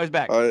 paramedic? Oh, he's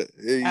back.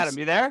 Adam,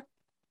 you there?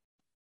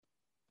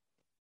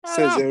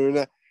 Says Adam.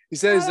 internet. He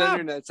said his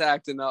Adam. internet's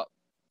acting up.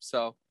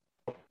 So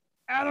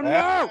Adam,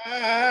 no.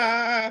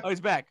 Oh,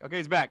 he's back. Okay,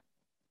 he's back.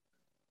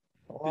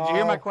 Did you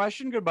hear my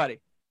question? Good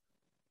buddy.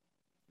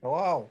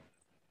 Hello.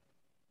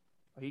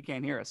 Oh, he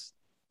can't hear us.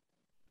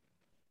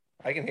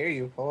 I can hear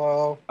you.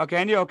 Hello. Okay,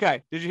 and you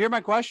okay? Did you hear my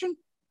question?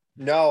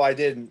 No, I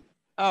didn't.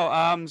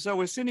 Oh, so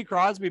with Sidney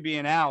Crosby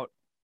being out,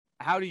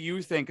 how do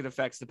you think it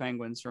affects the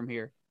Penguins from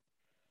here?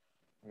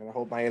 I'm gonna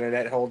hope my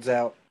internet holds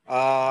out.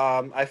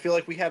 I feel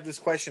like we have this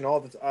question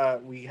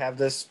we have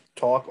this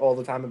talk all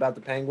the time about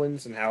the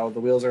Penguins and how the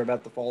wheels are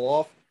about to fall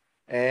off,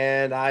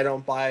 and I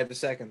don't buy it a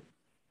second.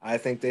 I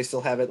think they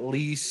still have at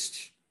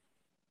least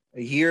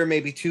a year,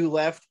 maybe 2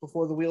 left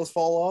before the wheels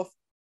fall off.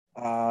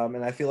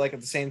 And I feel like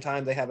at the same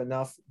time they have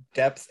enough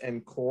depth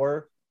and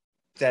core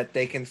that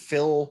they can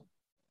fill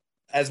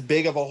as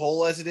big of a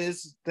hole as it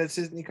is that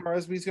Sidney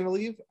Crosby is going to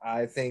leave.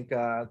 I think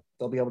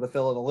they'll be able to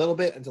fill it a little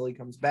bit until he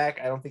comes back.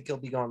 I don't think he'll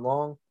be gone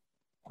long.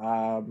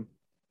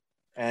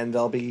 And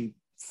they'll be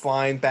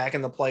fine back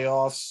in the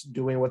playoffs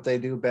doing what they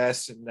do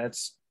best, and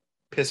that's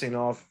pissing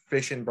off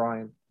Fish and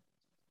Brian.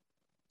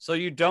 So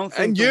you don't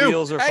think the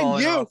wheels are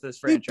falling off this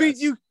franchise?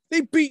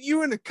 They beat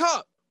you in the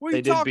cup. What are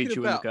you talking about? They did beat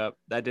you in the cup.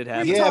 That did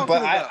happen. Yeah,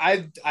 but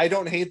I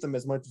don't hate them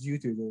as much as you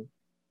two do.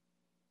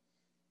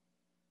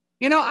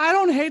 You know, I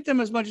don't hate them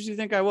as much as you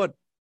think I would.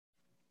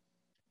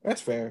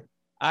 That's fair.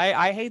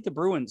 I hate the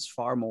Bruins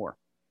far more.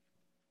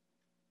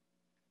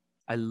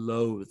 I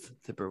loathe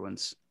the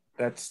Bruins.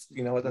 That's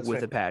with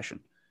fair. A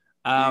passion.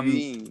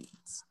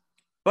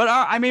 But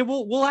I mean,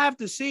 we'll have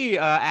to see.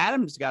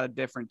 Adam's got a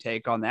different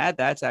take on that.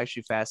 That's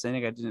actually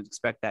fascinating. I didn't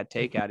expect that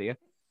take out of you.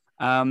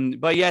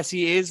 But yes,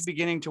 he is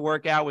beginning to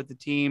work out with the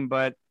team,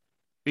 but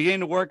beginning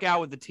to work out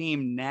with the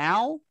team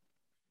now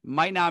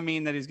might not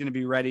mean that he's going to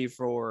be ready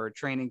for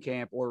training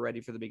camp or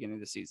ready for the beginning of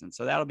the season.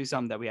 So that'll be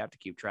something that we have to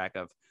keep track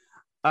of.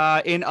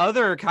 In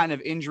other kind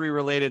of injury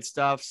related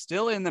stuff,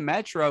 still in the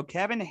Metro,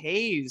 Kevin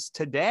Hayes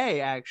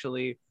today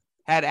actually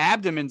had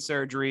abdomen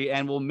surgery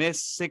and will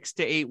miss 6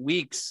 to 8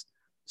 weeks.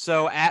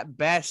 So at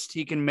best,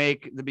 he can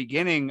make the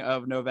beginning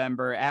of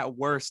November. At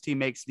worst, he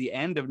makes the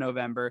end of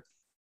November.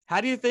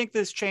 How do you think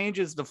this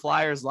changes the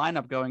Flyers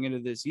lineup going into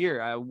this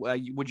year?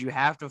 Would you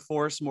have to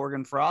force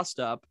Morgan Frost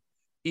up,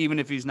 even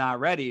if he's not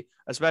ready,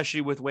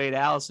 especially with Wade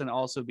Allison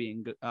also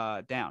being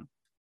down?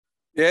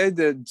 Yeah,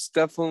 it's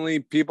definitely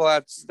people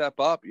have to step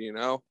up,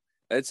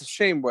 It's a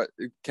shame what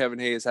Kevin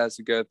Hayes has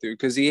to go through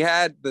because he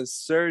had the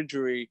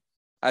surgery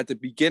at the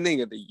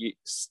beginning of the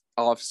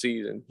off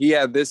season. He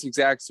had this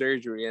exact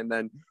surgery, and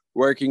then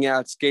working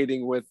out,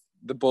 skating with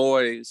the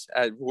boys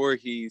at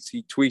Voorhees,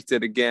 he tweaked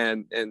it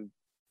again, and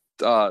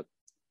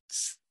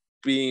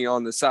being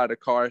on the side of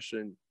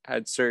Carson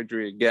had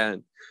surgery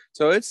again.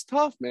 So it's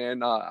tough,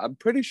 man. I'm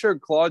pretty sure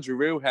Claude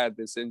Giroux had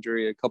this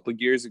injury a couple of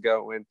years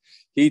ago when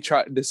he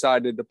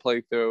decided to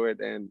play through it,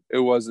 and it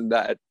wasn't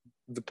that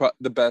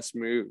the best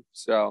move.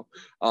 So,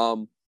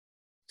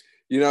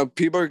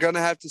 people are gonna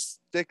have to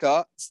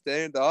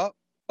stand up.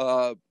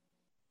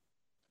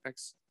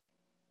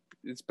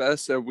 It's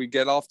best that we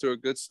get off to a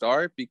good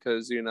start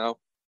because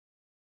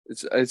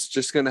it's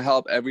just gonna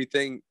help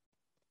everything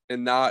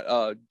and not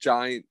a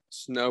giant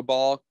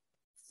snowball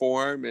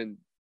form and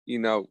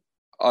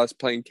us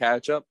playing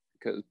catch up,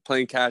 because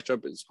playing catch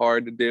up is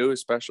hard to do,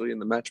 especially in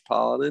the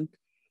Metropolitan.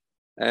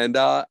 And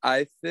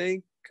I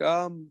think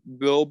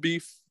we'll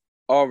be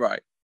all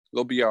right.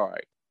 We'll be all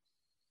right.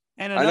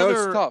 And I know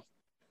it's tough.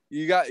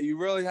 You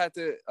really have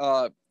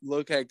to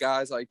look at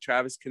guys like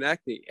Travis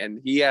Konechny, and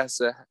he has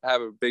to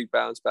have a big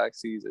bounce back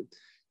season.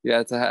 You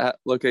have to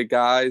look at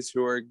guys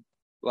who are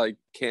like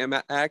Cam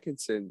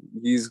Atkinson.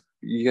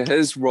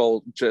 His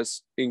role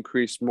just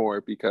increased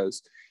more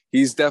because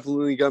he's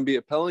definitely going to be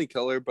a penalty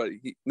killer, but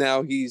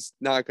now he's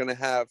not going to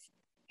have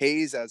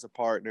Hayes as a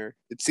partner.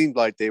 It seemed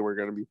like they were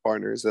going to be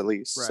partners at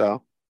least. Right.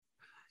 So,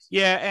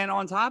 yeah, and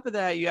on top of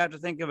that, you have to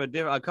think of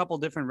a couple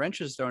different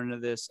wrenches thrown into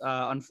this.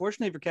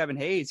 Unfortunately for Kevin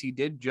Hayes, he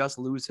did just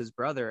lose his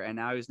brother, and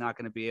now he's not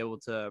going to be able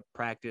to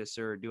practice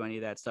or do any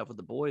of that stuff with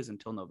the boys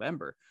until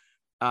November.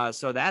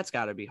 So that's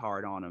got to be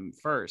hard on him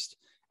first.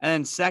 And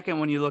then second,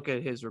 when you look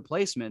at his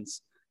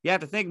replacements, you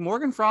have to think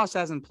Morgan Frost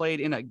hasn't played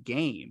in a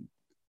game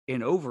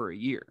in over a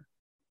year.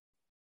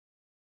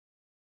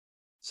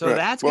 So right.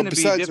 That's going to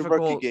be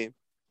difficult.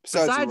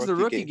 Besides the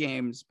rookie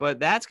games, but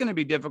that's going to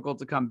be difficult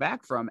to come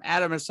back from.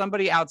 Adam, as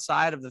somebody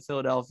outside of the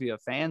Philadelphia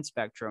fan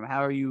spectrum,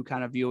 how are you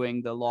kind of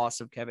viewing the loss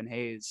of Kevin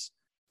Hayes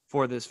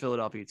for this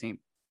Philadelphia team?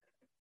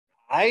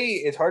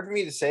 It's hard for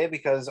me to say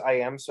because I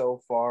am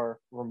so far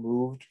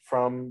removed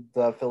from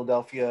the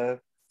Philadelphia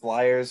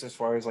Flyers as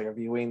far as like a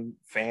viewing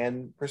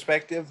fan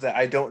perspective that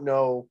I don't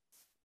know.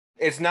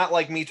 It's not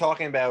like me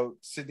talking about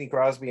Sidney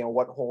Crosby and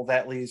what hole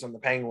that leaves on the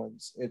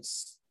Penguins.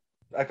 It's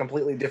a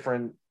completely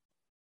different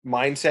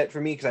mindset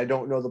for me because I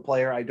don't know the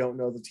player. I don't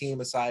know the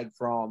team aside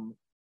from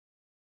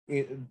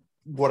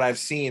what I've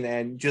seen.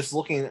 And just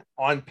looking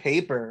on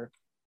paper,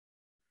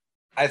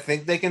 I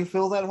think they can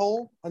fill that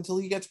hole until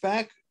he gets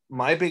back.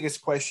 My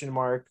biggest question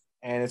mark,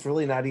 and it's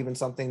really not even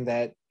something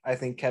that I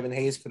think Kevin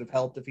Hayes could have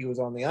helped if he was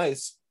on the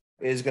ice,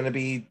 is going to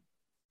be,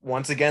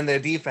 once again, their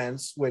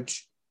defense,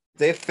 which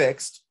they've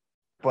fixed,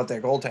 but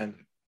their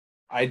goaltending.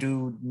 I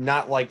do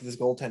not like this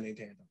goaltending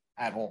tandem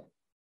at all.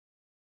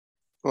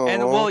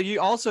 And well,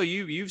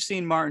 you've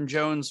seen Martin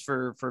Jones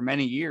for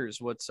many years.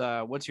 What's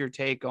your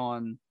take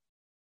on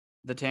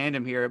the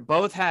tandem here?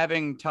 Both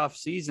having tough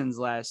seasons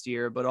last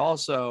year, but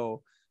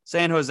also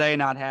San Jose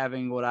not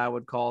having what I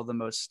would call the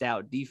most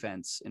stout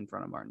defense in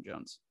front of Martin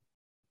Jones.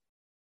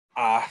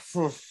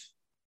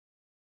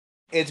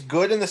 It's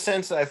good in the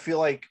sense that I feel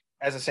like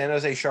as a San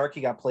Jose Shark,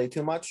 he got played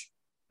too much.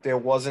 There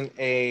wasn't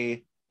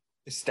a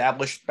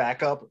established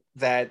backup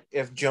that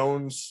if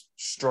Jones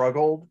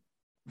struggled,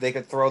 they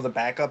could throw the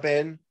backup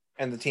in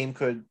and the team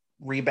could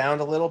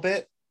rebound a little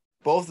bit.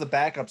 Both the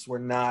backups were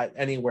not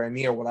anywhere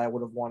near what I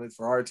would have wanted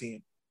for our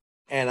team.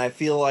 And I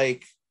feel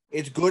like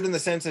it's good in the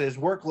sense that his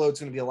workload is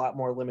going to be a lot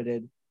more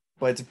limited,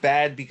 but it's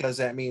bad because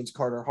that means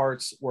Carter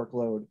Hart's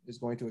workload is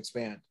going to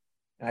expand.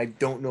 And I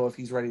don't know if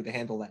he's ready to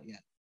handle that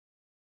yet.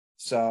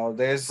 So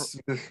there's...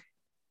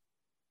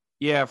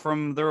 Yeah,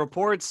 from the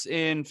reports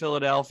in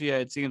Philadelphia,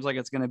 it seems like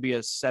it's going to be a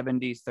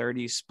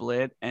 70-30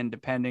 split. And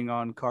depending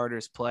on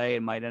Carter's play,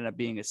 it might end up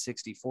being a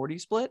 60-40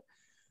 split.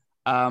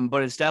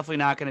 But it's definitely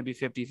not going to be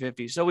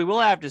 50-50. So we will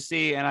have to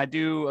see. And I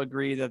do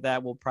agree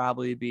that will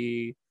probably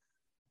be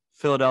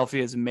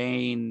Philadelphia's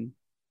main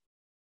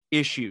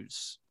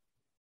issues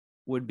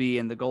would be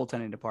in the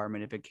goaltending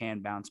department if it can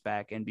bounce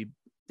back and be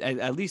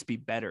at least be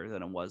better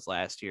than it was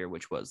last year,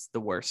 which was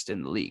the worst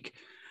in the league.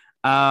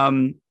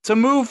 To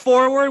move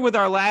forward with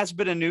our last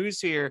bit of news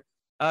here,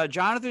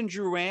 Jonathan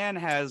Drouin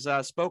has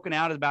spoken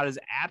out about his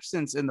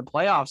absence in the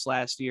playoffs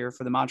last year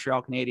for the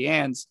Montreal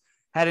Canadiens.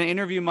 Had an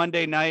interview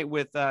Monday night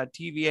with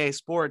TVA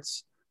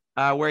Sports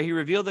where he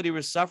revealed that he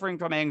was suffering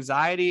from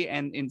anxiety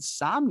and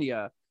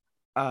insomnia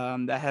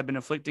that had been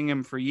afflicting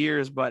him for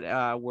years,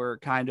 but were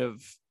kind of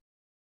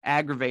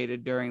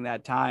aggravated during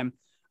that time.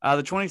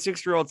 The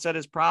 26-year-old said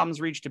his problems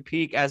reached a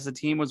peak as the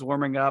team was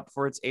warming up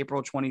for its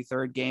April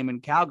 23rd game in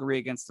Calgary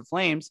against the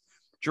Flames.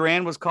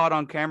 Duran was caught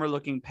on camera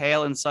looking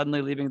pale and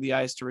suddenly leaving the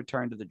ice to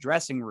return to the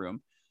dressing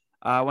room.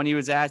 When he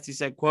was asked, he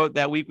said, quote,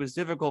 "That week was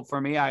difficult for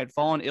me. I had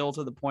fallen ill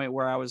to the point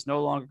where I was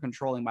no longer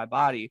controlling my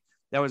body.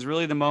 That was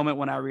really the moment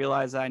when I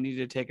realized that I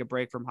needed to take a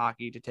break from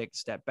hockey to take a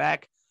step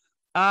back."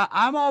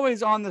 I'm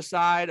always on the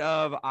side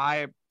of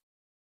I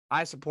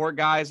support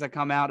guys that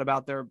come out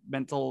about their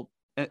mental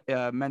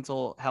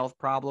health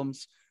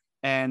problems,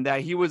 and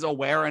that he was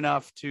aware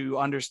enough to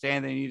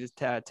understand that he needed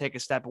to take a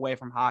step away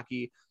from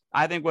hockey,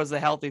 I think was the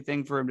healthy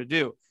thing for him to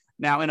do.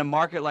 Now, in a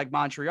market like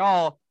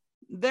Montreal,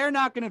 they're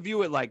not going to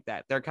view it like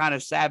that. They're kind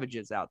of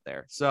savages out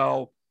there.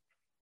 So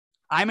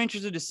I'm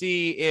interested to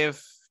see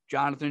if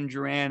Jonathan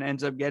Drouin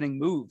ends up getting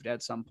moved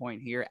at some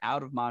point here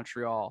out of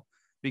Montreal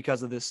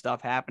because of this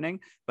stuff happening.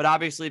 But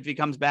obviously, if he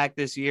comes back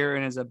this year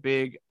and is a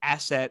big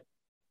asset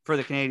for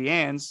the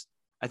Canadiens,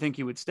 I think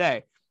he would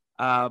stay.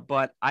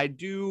 But I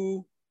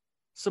do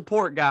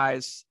support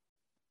guys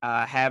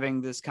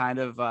having this kind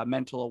of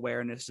mental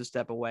awareness to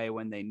step away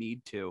when they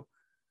need to.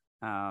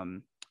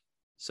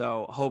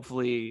 So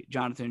hopefully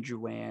Jonathan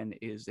Drouin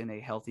is in a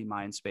healthy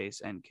mind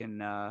space and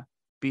can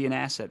be an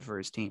asset for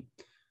his team.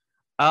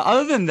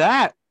 Other than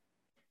that,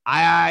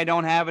 I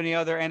don't have any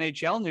other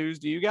NHL news.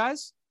 Do you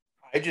guys?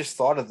 I just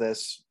thought of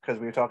this because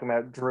we were talking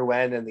about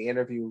Drouin and the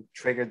interview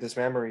triggered this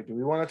memory. Do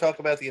we want to talk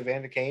about the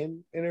Evander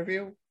Kane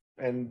interview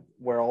and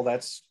where all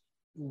that's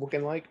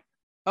looking like?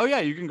 Oh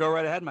yeah, you can go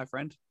right ahead, my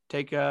friend.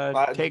 Take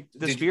the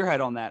spearhead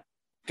on that.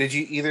 Did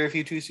you either of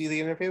you two see the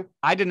interview?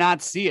 I did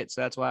not see it,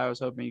 so that's why I was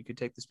hoping you could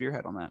take the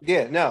spearhead on that.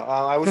 Yeah, no,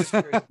 I was just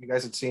curious if you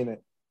guys had seen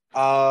it.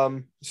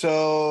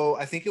 So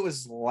I think it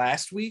was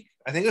last week.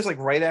 I think it was like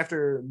right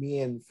after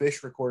me and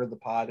Fish recorded the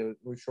pod. It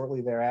was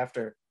shortly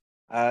thereafter.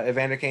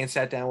 Evander Kane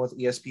sat down with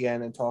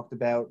ESPN and talked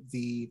about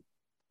the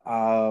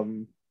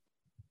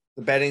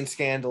betting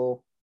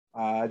scandal.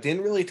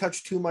 Didn't really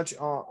touch too much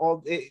on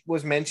all. It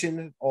was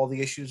mentioned all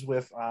the issues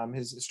with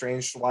his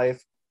estranged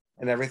wife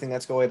and everything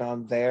that's going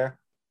on there.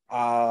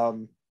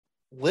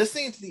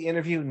 Listening to the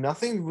interview,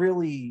 nothing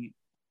really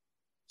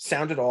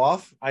sounded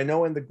off. I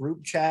know in the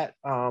group chat,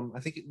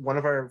 I think one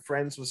of our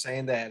friends was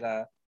saying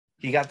that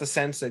he got the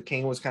sense that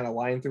Kane was kind of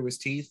lying through his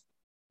teeth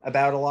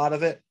about a lot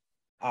of it.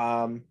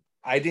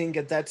 I didn't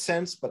get that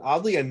sense, but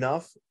oddly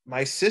enough,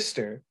 my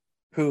sister,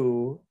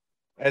 who,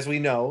 as we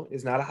know,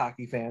 is not a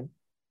hockey fan,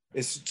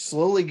 is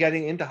slowly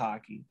getting into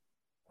hockey,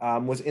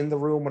 was in the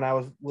room when I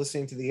was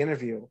listening to the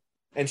interview,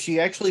 and she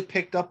actually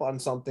picked up on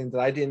something that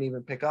I didn't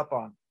even pick up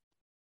on.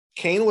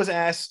 Kane was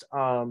asked,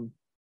 I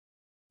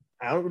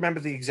don't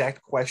remember the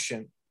exact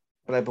question,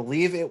 but I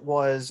believe it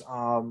was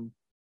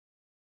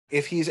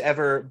if he's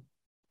ever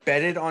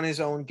betted on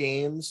his own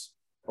games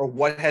or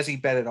what has he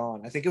betted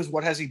on. I think it was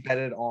what has he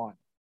betted on.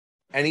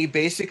 And he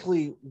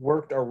basically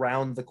worked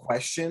around the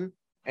question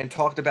and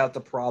talked about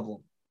the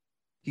problem.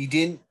 He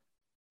didn't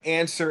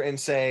answer and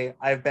say,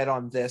 I've bet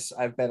on this,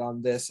 I've bet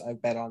on this,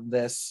 I've bet on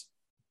this.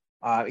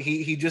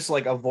 He just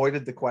like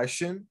avoided the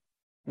question,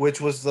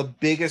 which was the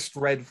biggest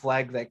red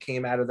flag that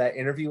came out of that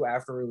interview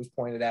after it was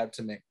pointed out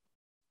to me.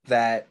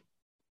 That,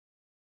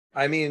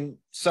 I mean,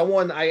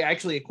 someone I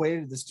actually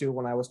equated this to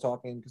when I was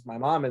talking, because my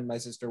mom and my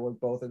sister were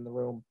both in the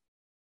room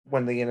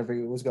when the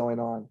interview was going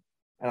on.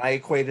 And I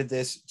equated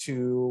this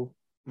to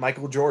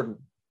Michael Jordan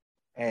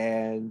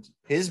and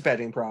his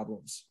betting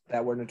problems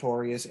that were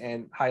notorious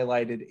and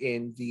highlighted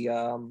in the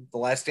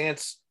Last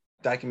Dance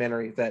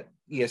documentary that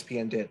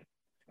ESPN did.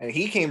 And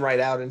he came right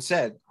out and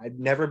said, I'd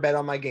never bet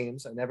on my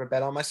games. I never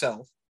bet on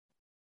myself,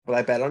 but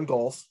I bet on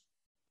golf.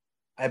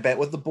 I bet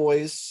with the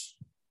boys.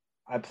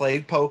 I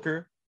played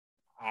poker.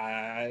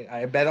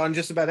 I bet on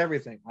just about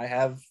everything.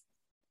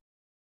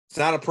 It's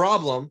not a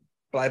problem,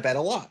 but I bet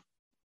a lot.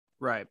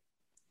 Right.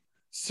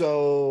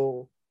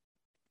 So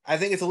I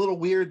think it's a little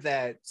weird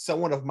that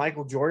someone of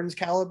Michael Jordan's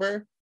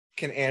caliber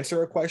can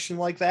answer a question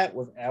like that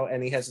without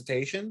any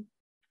hesitation.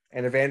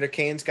 And Evander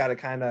Kane's got to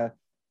kind of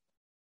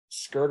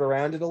skirt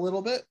around it a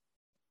little bit.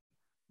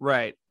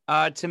 Right.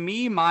 To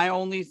me, my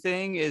only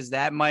thing is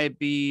that might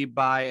be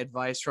by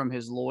advice from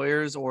his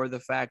lawyers or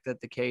the fact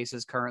that the case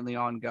is currently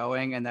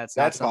ongoing and that's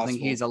not something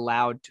possible. he's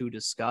allowed to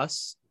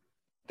discuss.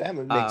 That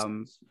would make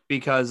sense.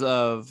 Because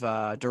of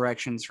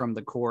directions from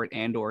the court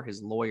and or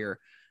his lawyer.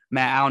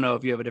 Matt, I don't know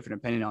if you have a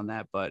different opinion on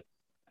that, but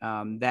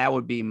that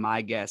would be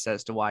my guess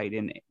as to why he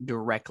didn't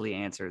directly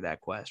answer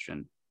that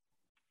question.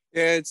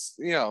 Yeah, it's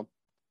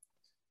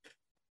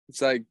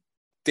like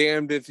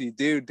damned if you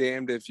do,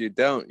 damned if you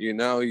don't.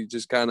 You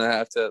just kind of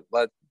have to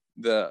let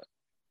the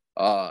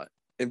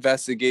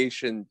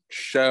investigation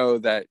show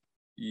that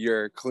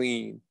you're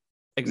clean.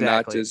 Exactly.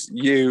 Not just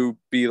you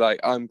be like,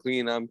 I'm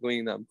clean, I'm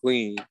clean, I'm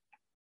clean.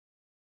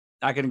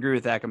 I can agree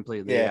with that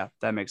completely. Yeah,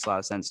 that makes a lot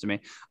of sense to me.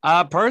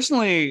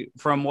 Personally,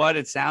 from what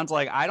it sounds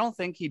like, I don't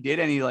think he did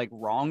any like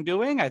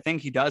wrongdoing. I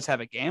think he does have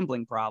a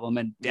gambling problem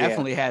and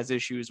definitely has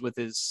issues with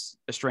his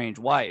estranged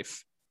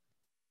wife.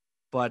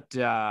 But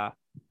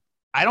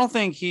I don't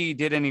think he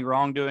did any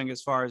wrongdoing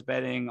as far as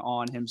betting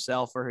on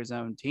himself or his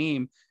own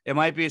team. It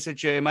might be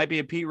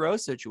a Pete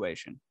Rose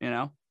situation,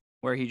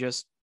 where he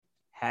just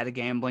had a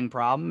gambling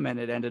problem and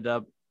it ended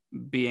up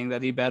being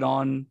that he bet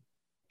on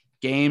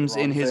games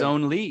in his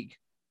own league,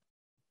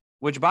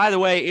 which, by the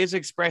way, is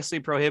expressly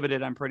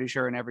prohibited, I'm pretty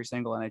sure, in every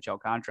single NHL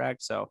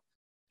contract. So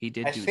he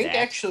did do that. I think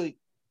actually,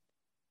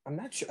 I'm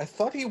not sure. I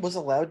thought he was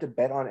allowed to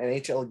bet on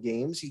NHL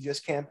games. He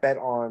just can't bet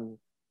on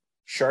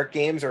Shark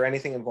games or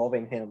anything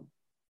involving him,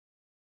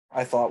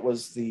 I thought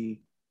was the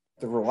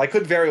rule. I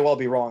could very well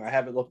be wrong. I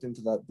haven't looked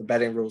into the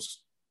betting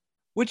rules.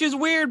 Which is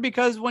weird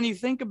because when you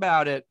think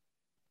about it,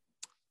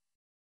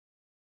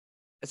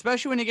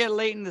 especially when you get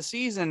late in the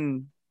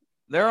season,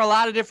 there are a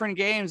lot of different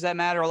games that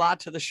matter a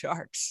lot to the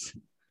Sharks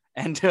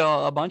and to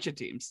a bunch of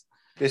teams.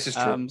 This is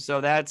true. So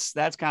that's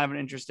kind of an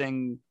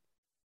interesting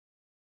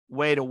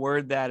way to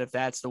word that, if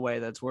that's the way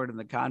that's worded in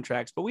the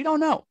contracts, but we don't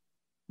know.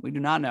 We do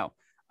not know.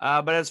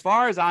 But as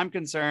far as I'm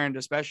concerned,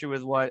 especially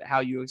with how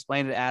you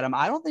explained it, Adam,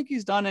 I don't think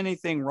he's done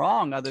anything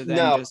wrong other than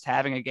just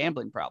having a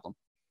gambling problem.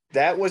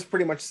 That was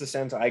pretty much the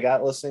sense I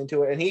got listening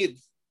to it. And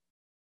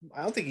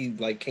I don't think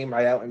he came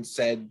right out and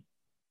said,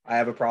 I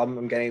have a problem,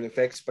 I'm getting it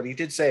fixed. But he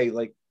did say,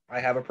 I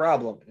have a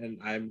problem and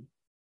I'm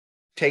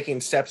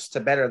taking steps to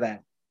better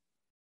that.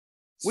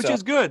 Which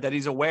is good that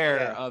he's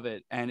aware of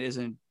it and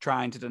isn't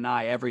trying to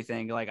deny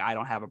everything. I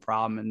don't have a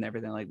problem and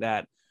everything like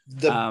that.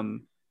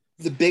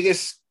 The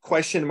biggest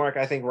question mark,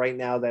 I think, right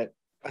now, that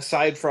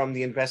aside from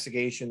the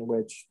investigation,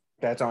 which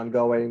that's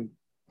ongoing,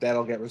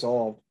 that'll get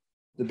resolved.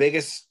 The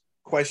biggest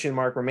question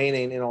mark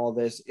remaining in all of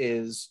this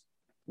is,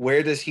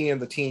 where does he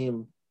and the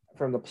team,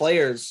 from the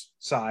players'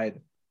 side,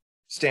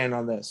 stand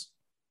on this?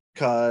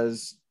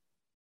 Because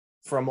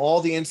from all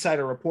the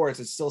insider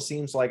reports, it still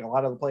seems like a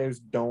lot of the players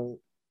don't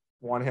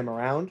want him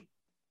around.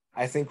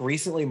 I think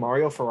recently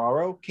Mario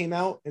Ferraro came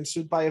out and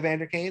stood by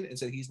Evander Kane and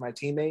said he's my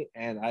teammate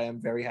and I am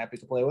very happy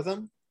to play with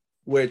him,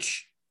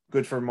 which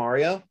good for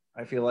Mario.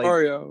 I feel like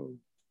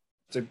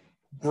it's a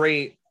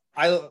great.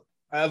 I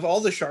have all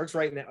the Sharks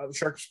right now,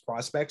 Sharks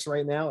prospects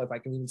right now, if I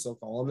can even still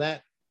call them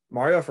that.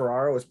 Mario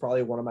Ferraro is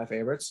probably one of my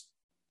favorites.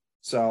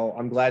 So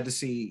I'm glad to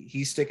see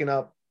he's sticking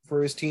up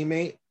for his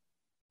teammate.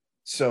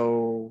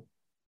 So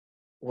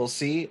we'll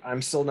see.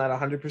 I'm still not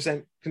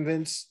 100%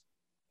 convinced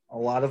a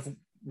lot of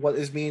what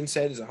is being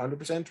said is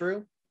 100%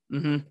 true.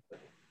 Mm-hmm.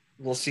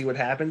 We'll see what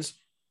happens.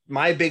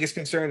 My biggest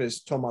concern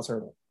is Tomas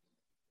Hertl.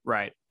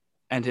 Right.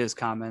 And his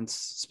comments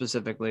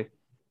specifically.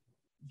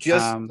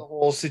 Just the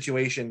whole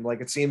situation.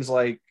 It seems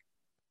like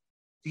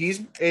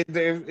this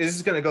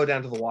is going to go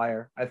down to the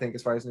wire, I think,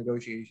 as far as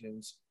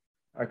negotiations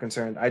are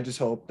concerned. I just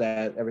hope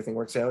that everything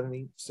works out and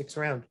he sticks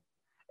around.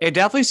 It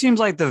definitely seems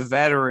like the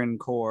veteran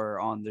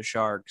core on the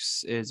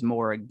Sharks is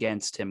more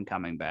against him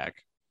coming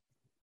back.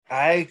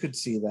 I could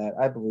see that.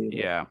 I believe it.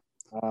 Yeah.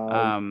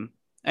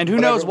 And who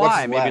knows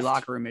why? Maybe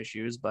locker room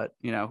issues, but,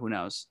 who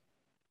knows?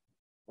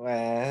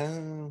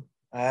 Well,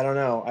 I don't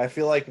know. I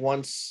feel like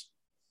once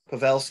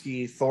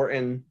Pavelski,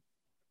 Thornton,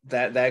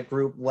 that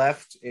group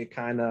left, it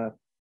kind of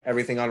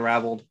everything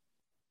unraveled.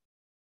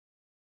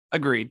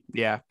 Agreed.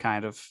 Yeah,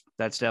 kind of.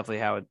 That's definitely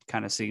how it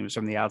kind of seems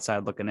from the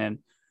outside looking in.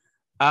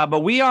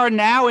 But we are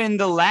now in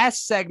the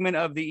last segment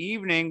of the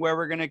evening where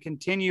we're going to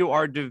continue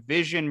our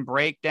division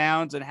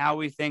breakdowns and how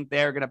we think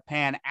they're going to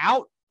pan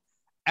out.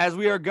 As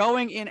we are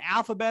going in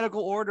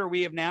alphabetical order,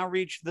 we have now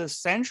reached the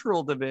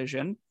Central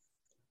Division,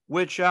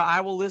 which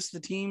I will list the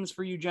teams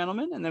for you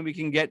gentlemen, and then we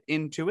can get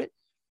into it.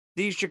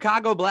 The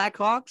Chicago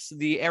Blackhawks,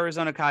 the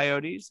Arizona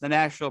Coyotes, the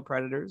Nashville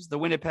Predators, the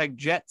Winnipeg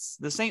Jets,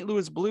 the St.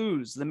 Louis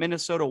Blues, the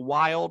Minnesota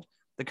Wild,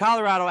 the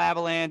Colorado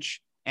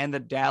Avalanche, and the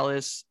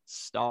Dallas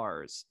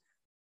Stars.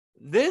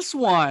 This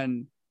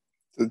one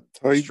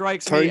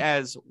strikes me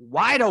as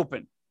wide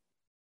open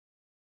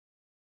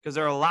because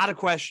there are a lot of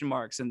question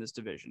marks in this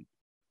division.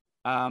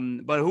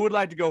 But who would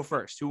like to go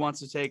first? Who wants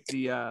to take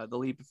the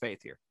leap of faith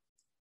here?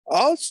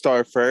 I'll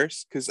start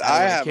first because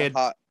I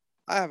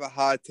have a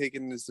hot take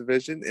in this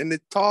division, and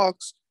it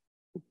talks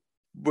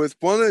with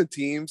one of the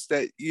teams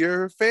that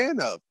you're a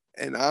fan of,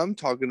 and I'm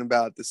talking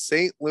about the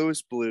St.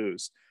 Louis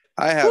Blues.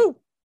 I have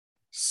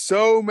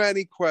so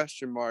many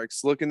question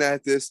marks looking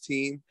at this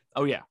team.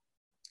 Oh, yeah.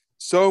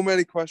 So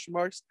many question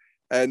marks.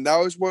 And that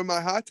was one of my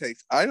hot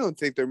takes. I don't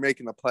think they're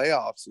making the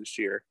playoffs this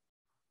year.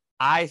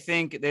 I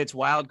think it's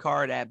wild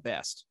card at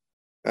best.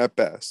 At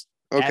best.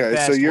 Okay, at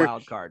best, so you're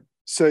wild card.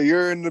 So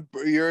you're in the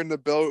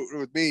boat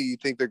with me. You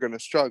think they're going to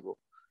struggle?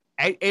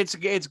 It's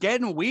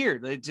getting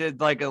weird. It's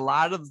like a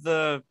lot of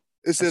the,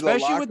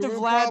 especially with the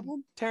Vlad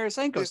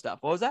Tarasenko stuff.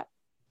 What was that?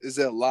 Is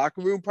it a locker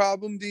room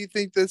problem? Do you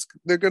think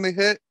they're going to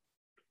hit?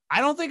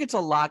 I don't think it's a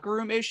locker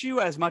room issue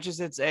as much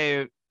as it's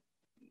a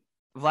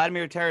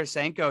Vladimir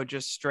Tarasenko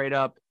just straight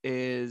up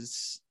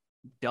is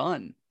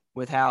done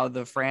with how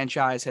the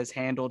franchise has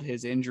handled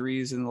his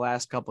injuries in the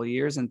last couple of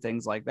years and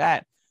things like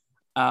that.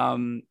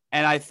 And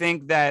I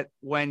think that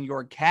when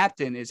your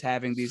captain is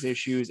having these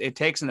issues, it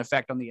takes an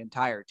effect on the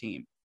entire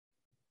team.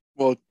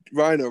 Well,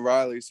 Ryan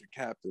O'Reilly's the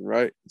captain,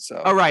 right?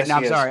 So. Oh, right. Yes, No, he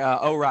I'm is. sorry.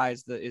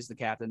 Ori is the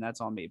captain.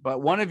 That's on me.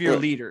 But one of your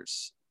Right.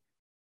 leaders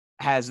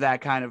has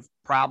that kind of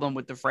problem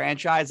with the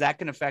franchise. That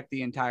can affect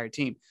the entire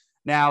team.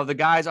 Now, the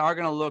guys are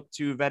going to look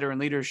to veteran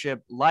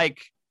leadership like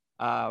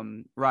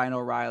Ryan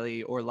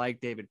O'Reilly or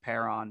like David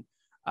Perron.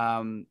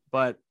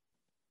 But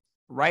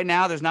right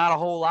now, there's not a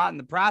whole lot in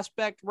the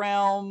prospect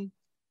realm.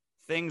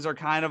 Things are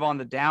kind of on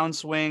the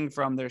downswing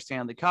from their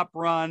Stanley Cup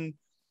run.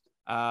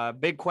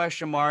 Big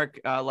question mark,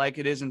 like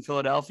it is in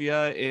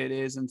Philadelphia, it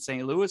is in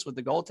St. Louis with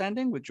the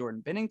goaltending with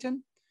Jordan Binnington.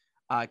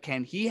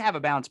 Can he have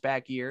a bounce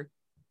back year?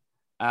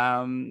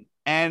 And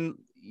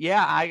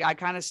yeah, I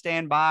kind of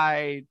stand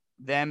by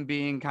them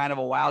being kind of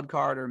a wild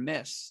card or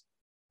miss.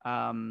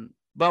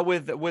 But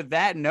with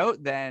that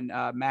note, then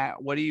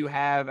Matt, what do you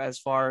have as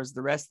far as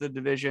the rest of the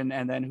division,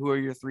 and then who are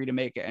your three to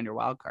make it and your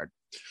wild card?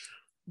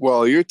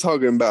 Well, you're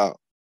talking about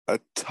a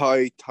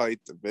tight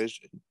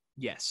division.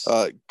 Yes.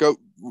 Go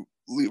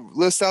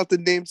list out the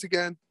names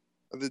again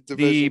of the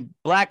division.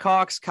 The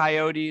Blackhawks,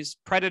 Coyotes,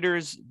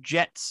 Predators,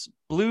 Jets,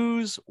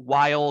 Blues,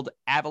 Wild,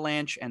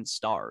 Avalanche, and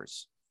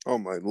Stars. Oh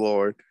my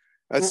Lord.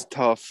 That's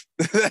tough.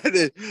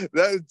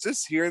 that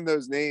just hearing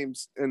those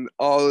names and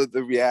all of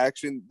the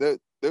reaction,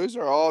 those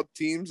are all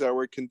teams that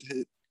were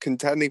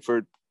contending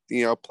for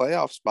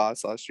playoff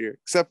spots last year,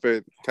 except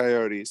for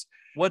Coyotes.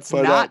 What's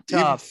not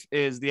tough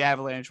is the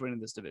Avalanche winning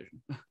this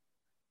division.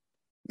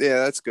 Yeah,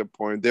 that's a good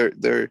point.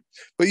 They're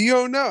but you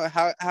don't know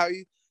how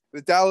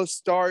the Dallas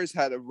Stars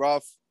had a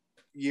rough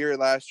year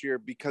last year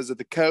because of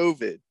the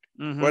COVID.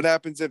 Mm-hmm. What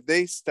happens if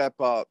they step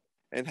up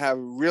and have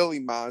a really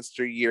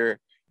monster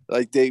year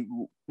like they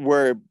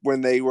were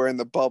when they were in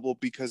the bubble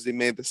because they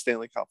made the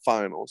Stanley Cup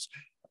Finals?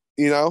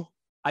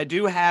 I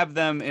do have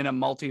them in a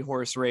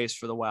multi-horse race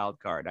for the wild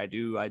card. I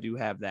do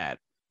have that.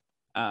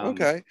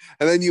 Okay.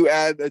 And then you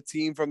add a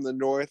team from the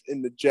North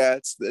in the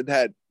Jets that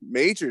had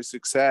major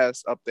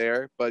success up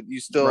there, but you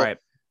still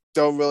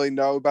don't really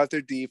know about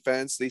their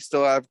defense. They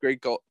still have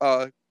great goal.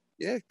 Connor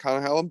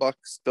Hellenbuck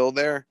still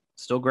there.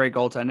 Still great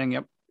goaltending.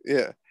 Yep.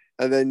 Yeah.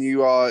 And then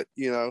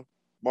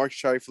Mark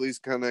Scheifele's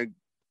gonna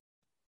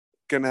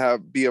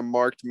be a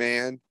marked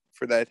man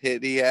for that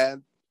hit he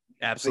had.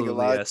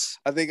 Absolutely. Yes.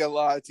 I think a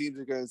lot of teams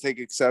are going to take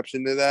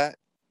exception to that.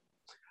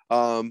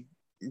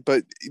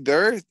 But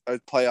they're a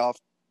playoff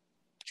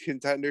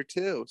contender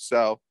too.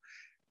 So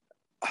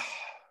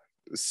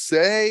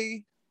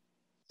say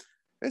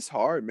it's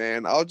hard,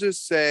 man. I'll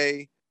just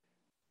say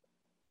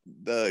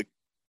the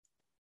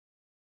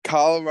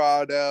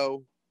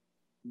Colorado,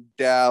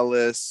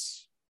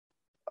 Dallas,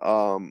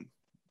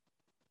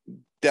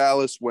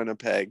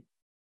 Winnipeg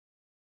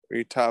are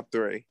your top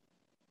three.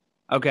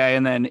 Okay,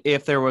 and then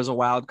if there was a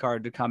wild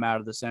card to come out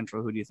of the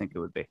Central, who do you think it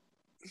would be?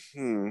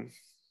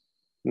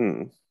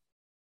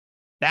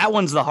 That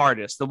one's the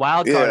hardest. The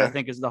wild card, I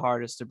think, is the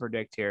hardest to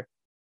predict here.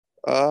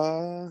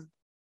 I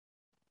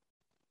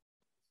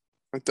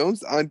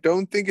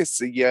don't think it's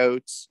the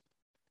Yotes.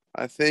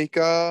 I think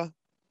who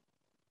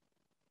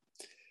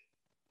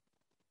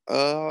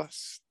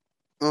else?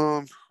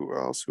 Who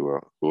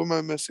am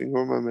I missing?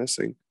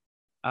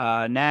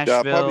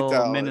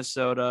 Nashville,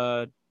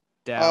 Minnesota,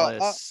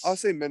 Dallas. I'll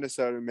say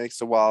Minnesota makes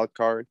the wild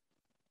card.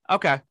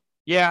 Okay.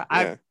 Yeah,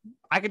 I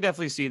could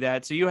definitely see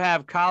that. So you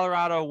have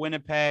Colorado,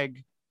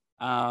 Winnipeg,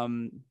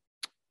 Dallas,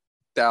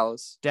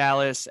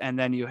 and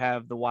then you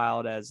have the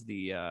Wild as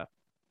the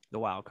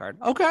wild card.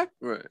 Okay.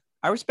 Right.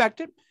 I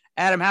respect it.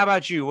 Adam, how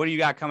about you? What do you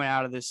got coming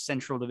out of this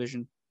Central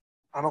Division?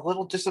 I'm a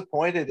little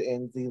disappointed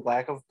in the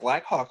lack of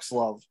Blackhawks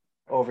love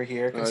over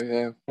here. Oh,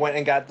 yeah. Went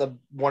and got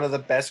one of the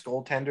best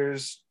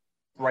goaltenders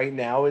right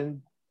now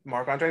in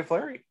Marc-Andre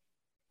Fleury.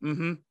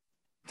 Mm-hmm.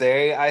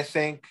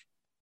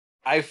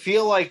 I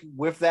feel like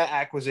with that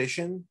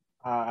acquisition,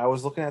 I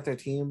was looking at their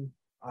team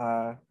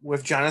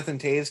with Jonathan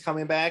Toews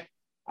coming back.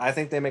 I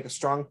think they make a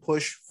strong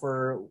push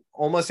for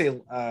almost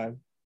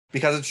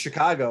because it's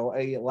Chicago,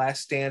 a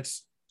last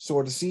dance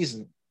sort of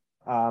season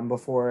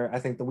before I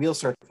think the wheels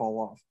start to fall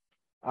off.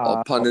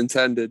 All pun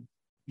intended.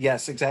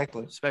 Yes,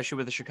 exactly. Especially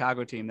with the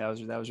Chicago team. That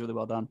was really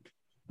well done.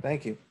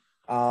 Thank you.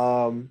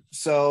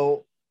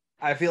 So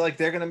I feel like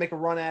they're going to make a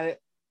run at it.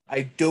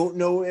 I don't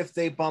know if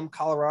they bump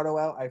Colorado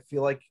out. I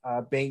feel like,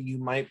 Bane, you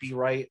might be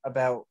right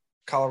about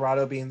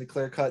Colorado being the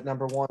clear-cut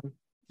number one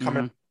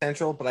coming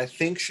Central, but I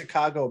think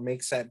Chicago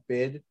makes that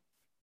bid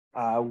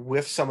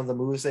with some of the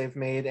moves they've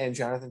made and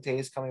Jonathan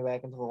Toews coming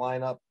back into the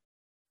lineup.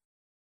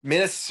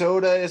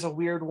 Minnesota is a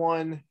weird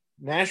one.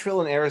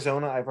 Nashville and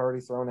Arizona, I've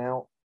already thrown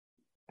out.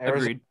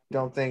 Arizona, Agreed. I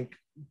don't think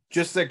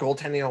just their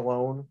goaltending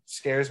alone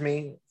scares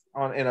me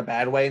in a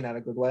bad way, not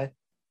a good way.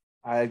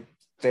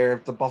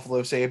 They're the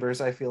Buffalo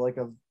Sabres, I feel like,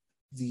 of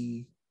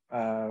the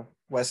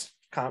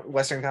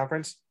Western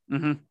Conference.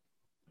 Mm-hmm.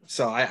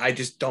 So I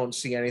just don't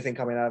see anything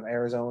coming out of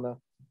Arizona.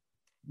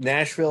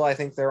 Nashville, I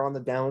think they're on the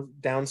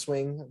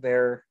downswing.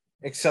 They're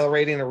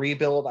accelerating a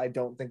rebuild. I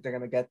don't think they're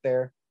going to get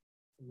there.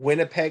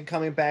 Winnipeg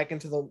coming back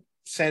into the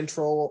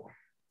Central,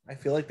 I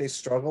feel like they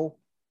struggle.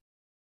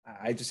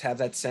 I just have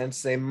that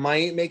sense they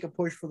might make a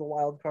push for the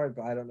wild card,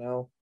 but I don't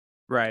know.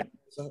 Right.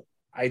 So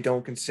I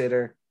don't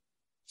consider.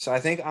 So I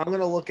think I'm going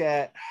to look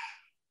at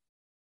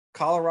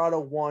Colorado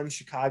 1,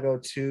 Chicago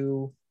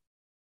 2,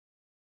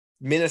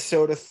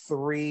 Minnesota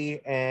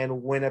 3,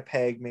 and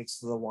Winnipeg makes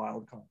the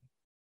wild card.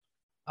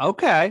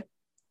 Okay.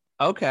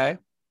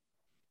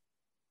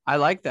 I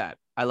like that.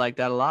 I like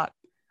that a lot.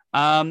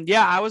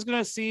 Yeah, I was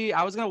going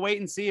to wait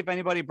and see if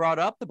anybody brought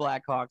up the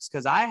Blackhawks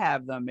because I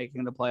have them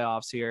making the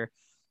playoffs here.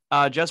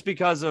 Just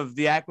because of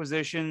the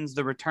acquisitions,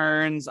 the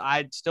returns,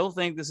 I still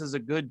think this is a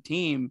good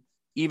team,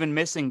 even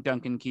missing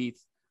Duncan Keith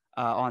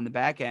on the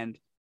back end.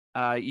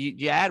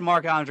 You add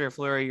Marc-Andre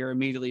Fleury, you're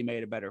immediately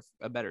made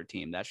a better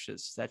team. That's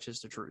just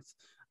the truth.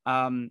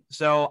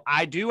 So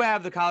I do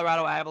have the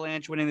Colorado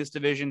Avalanche winning this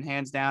division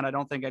hands down. I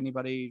don't think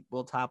anybody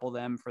will topple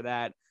them for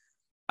that.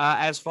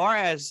 As far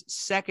as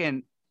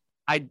second,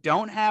 I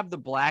don't have the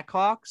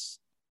Blackhawks,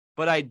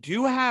 but I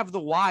do have the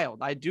Wild.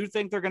 I do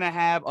think they're going to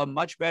have a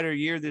much better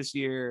year this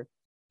year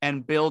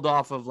and build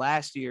off of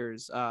last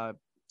year's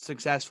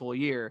successful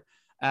year.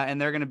 And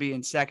they're going to be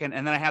in second.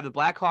 And then I have the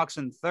Blackhawks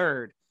in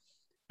third.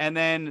 And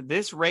then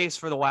this race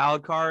for the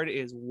wild card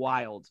is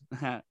wild,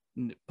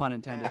 pun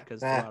intended,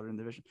 because the Wild are in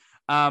the division.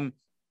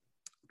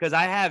 Because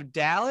I have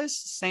Dallas,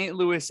 St.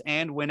 Louis,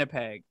 and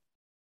Winnipeg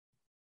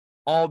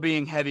all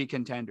being heavy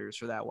contenders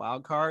for that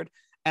wild card.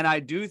 And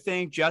I do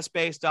think just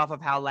based off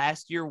of how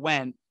last year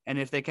went, and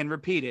if they can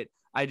repeat it,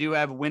 I do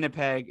have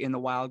Winnipeg in the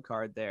wild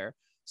card there.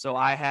 So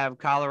I have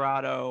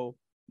Colorado,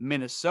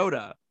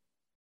 Minnesota,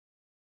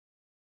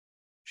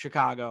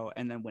 Chicago,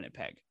 and then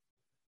Winnipeg.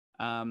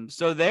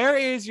 So there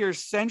is your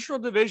Central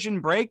Division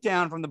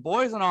breakdown from the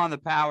boys on the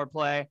power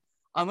play.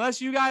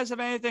 Unless you guys have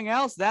anything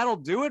else, that'll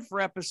do it for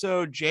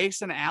episode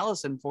Jason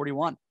Allison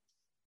 41.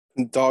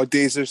 Dog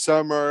days of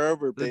summer are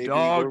over, baby. The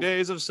dog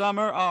days of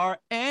summer are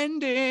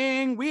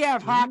ending. We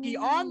have hockey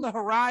on the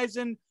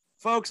horizon.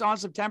 Folks, on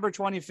September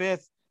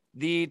 25th,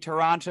 the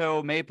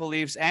Toronto Maple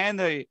Leafs and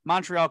the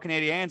Montreal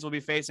Canadiens will be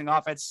facing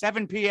off at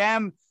 7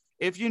 p.m.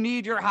 If you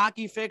need your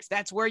hockey fix,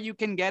 that's where you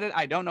can get it.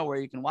 I don't know where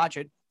you can watch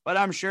it, but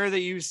I'm sure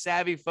that you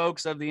savvy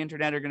folks of the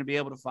internet are going to be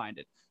able to find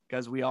it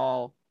because we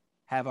all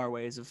have our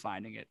ways of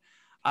finding it.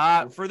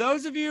 For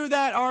those of you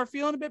that are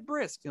feeling a bit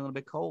brisk, feeling a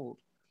bit cold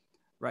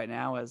right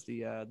now as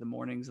the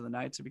mornings and the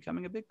nights are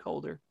becoming a bit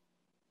colder,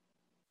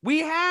 we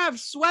have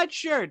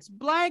sweatshirts,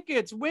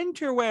 blankets,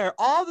 winter wear,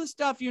 all the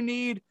stuff you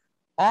need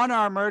on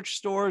our merch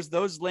stores.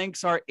 Those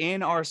links are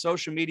in our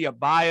social media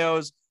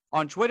bios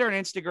on Twitter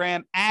and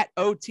Instagram at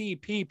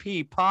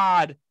OTPP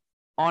Pod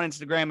on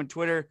Instagram and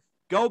Twitter.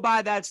 Go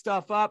buy that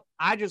stuff up.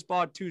 I just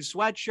bought 2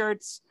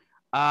 sweatshirts.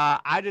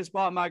 I just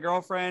bought my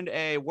girlfriend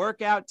a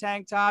workout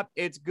tank top.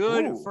 It's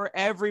good for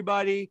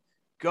everybody.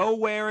 Go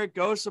wear it.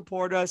 Go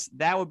support us.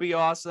 That would be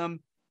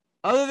awesome.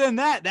 Other than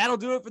that, that'll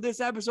do it for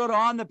this episode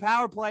on the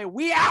Power Play.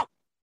 We out.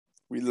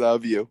 We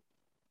love you.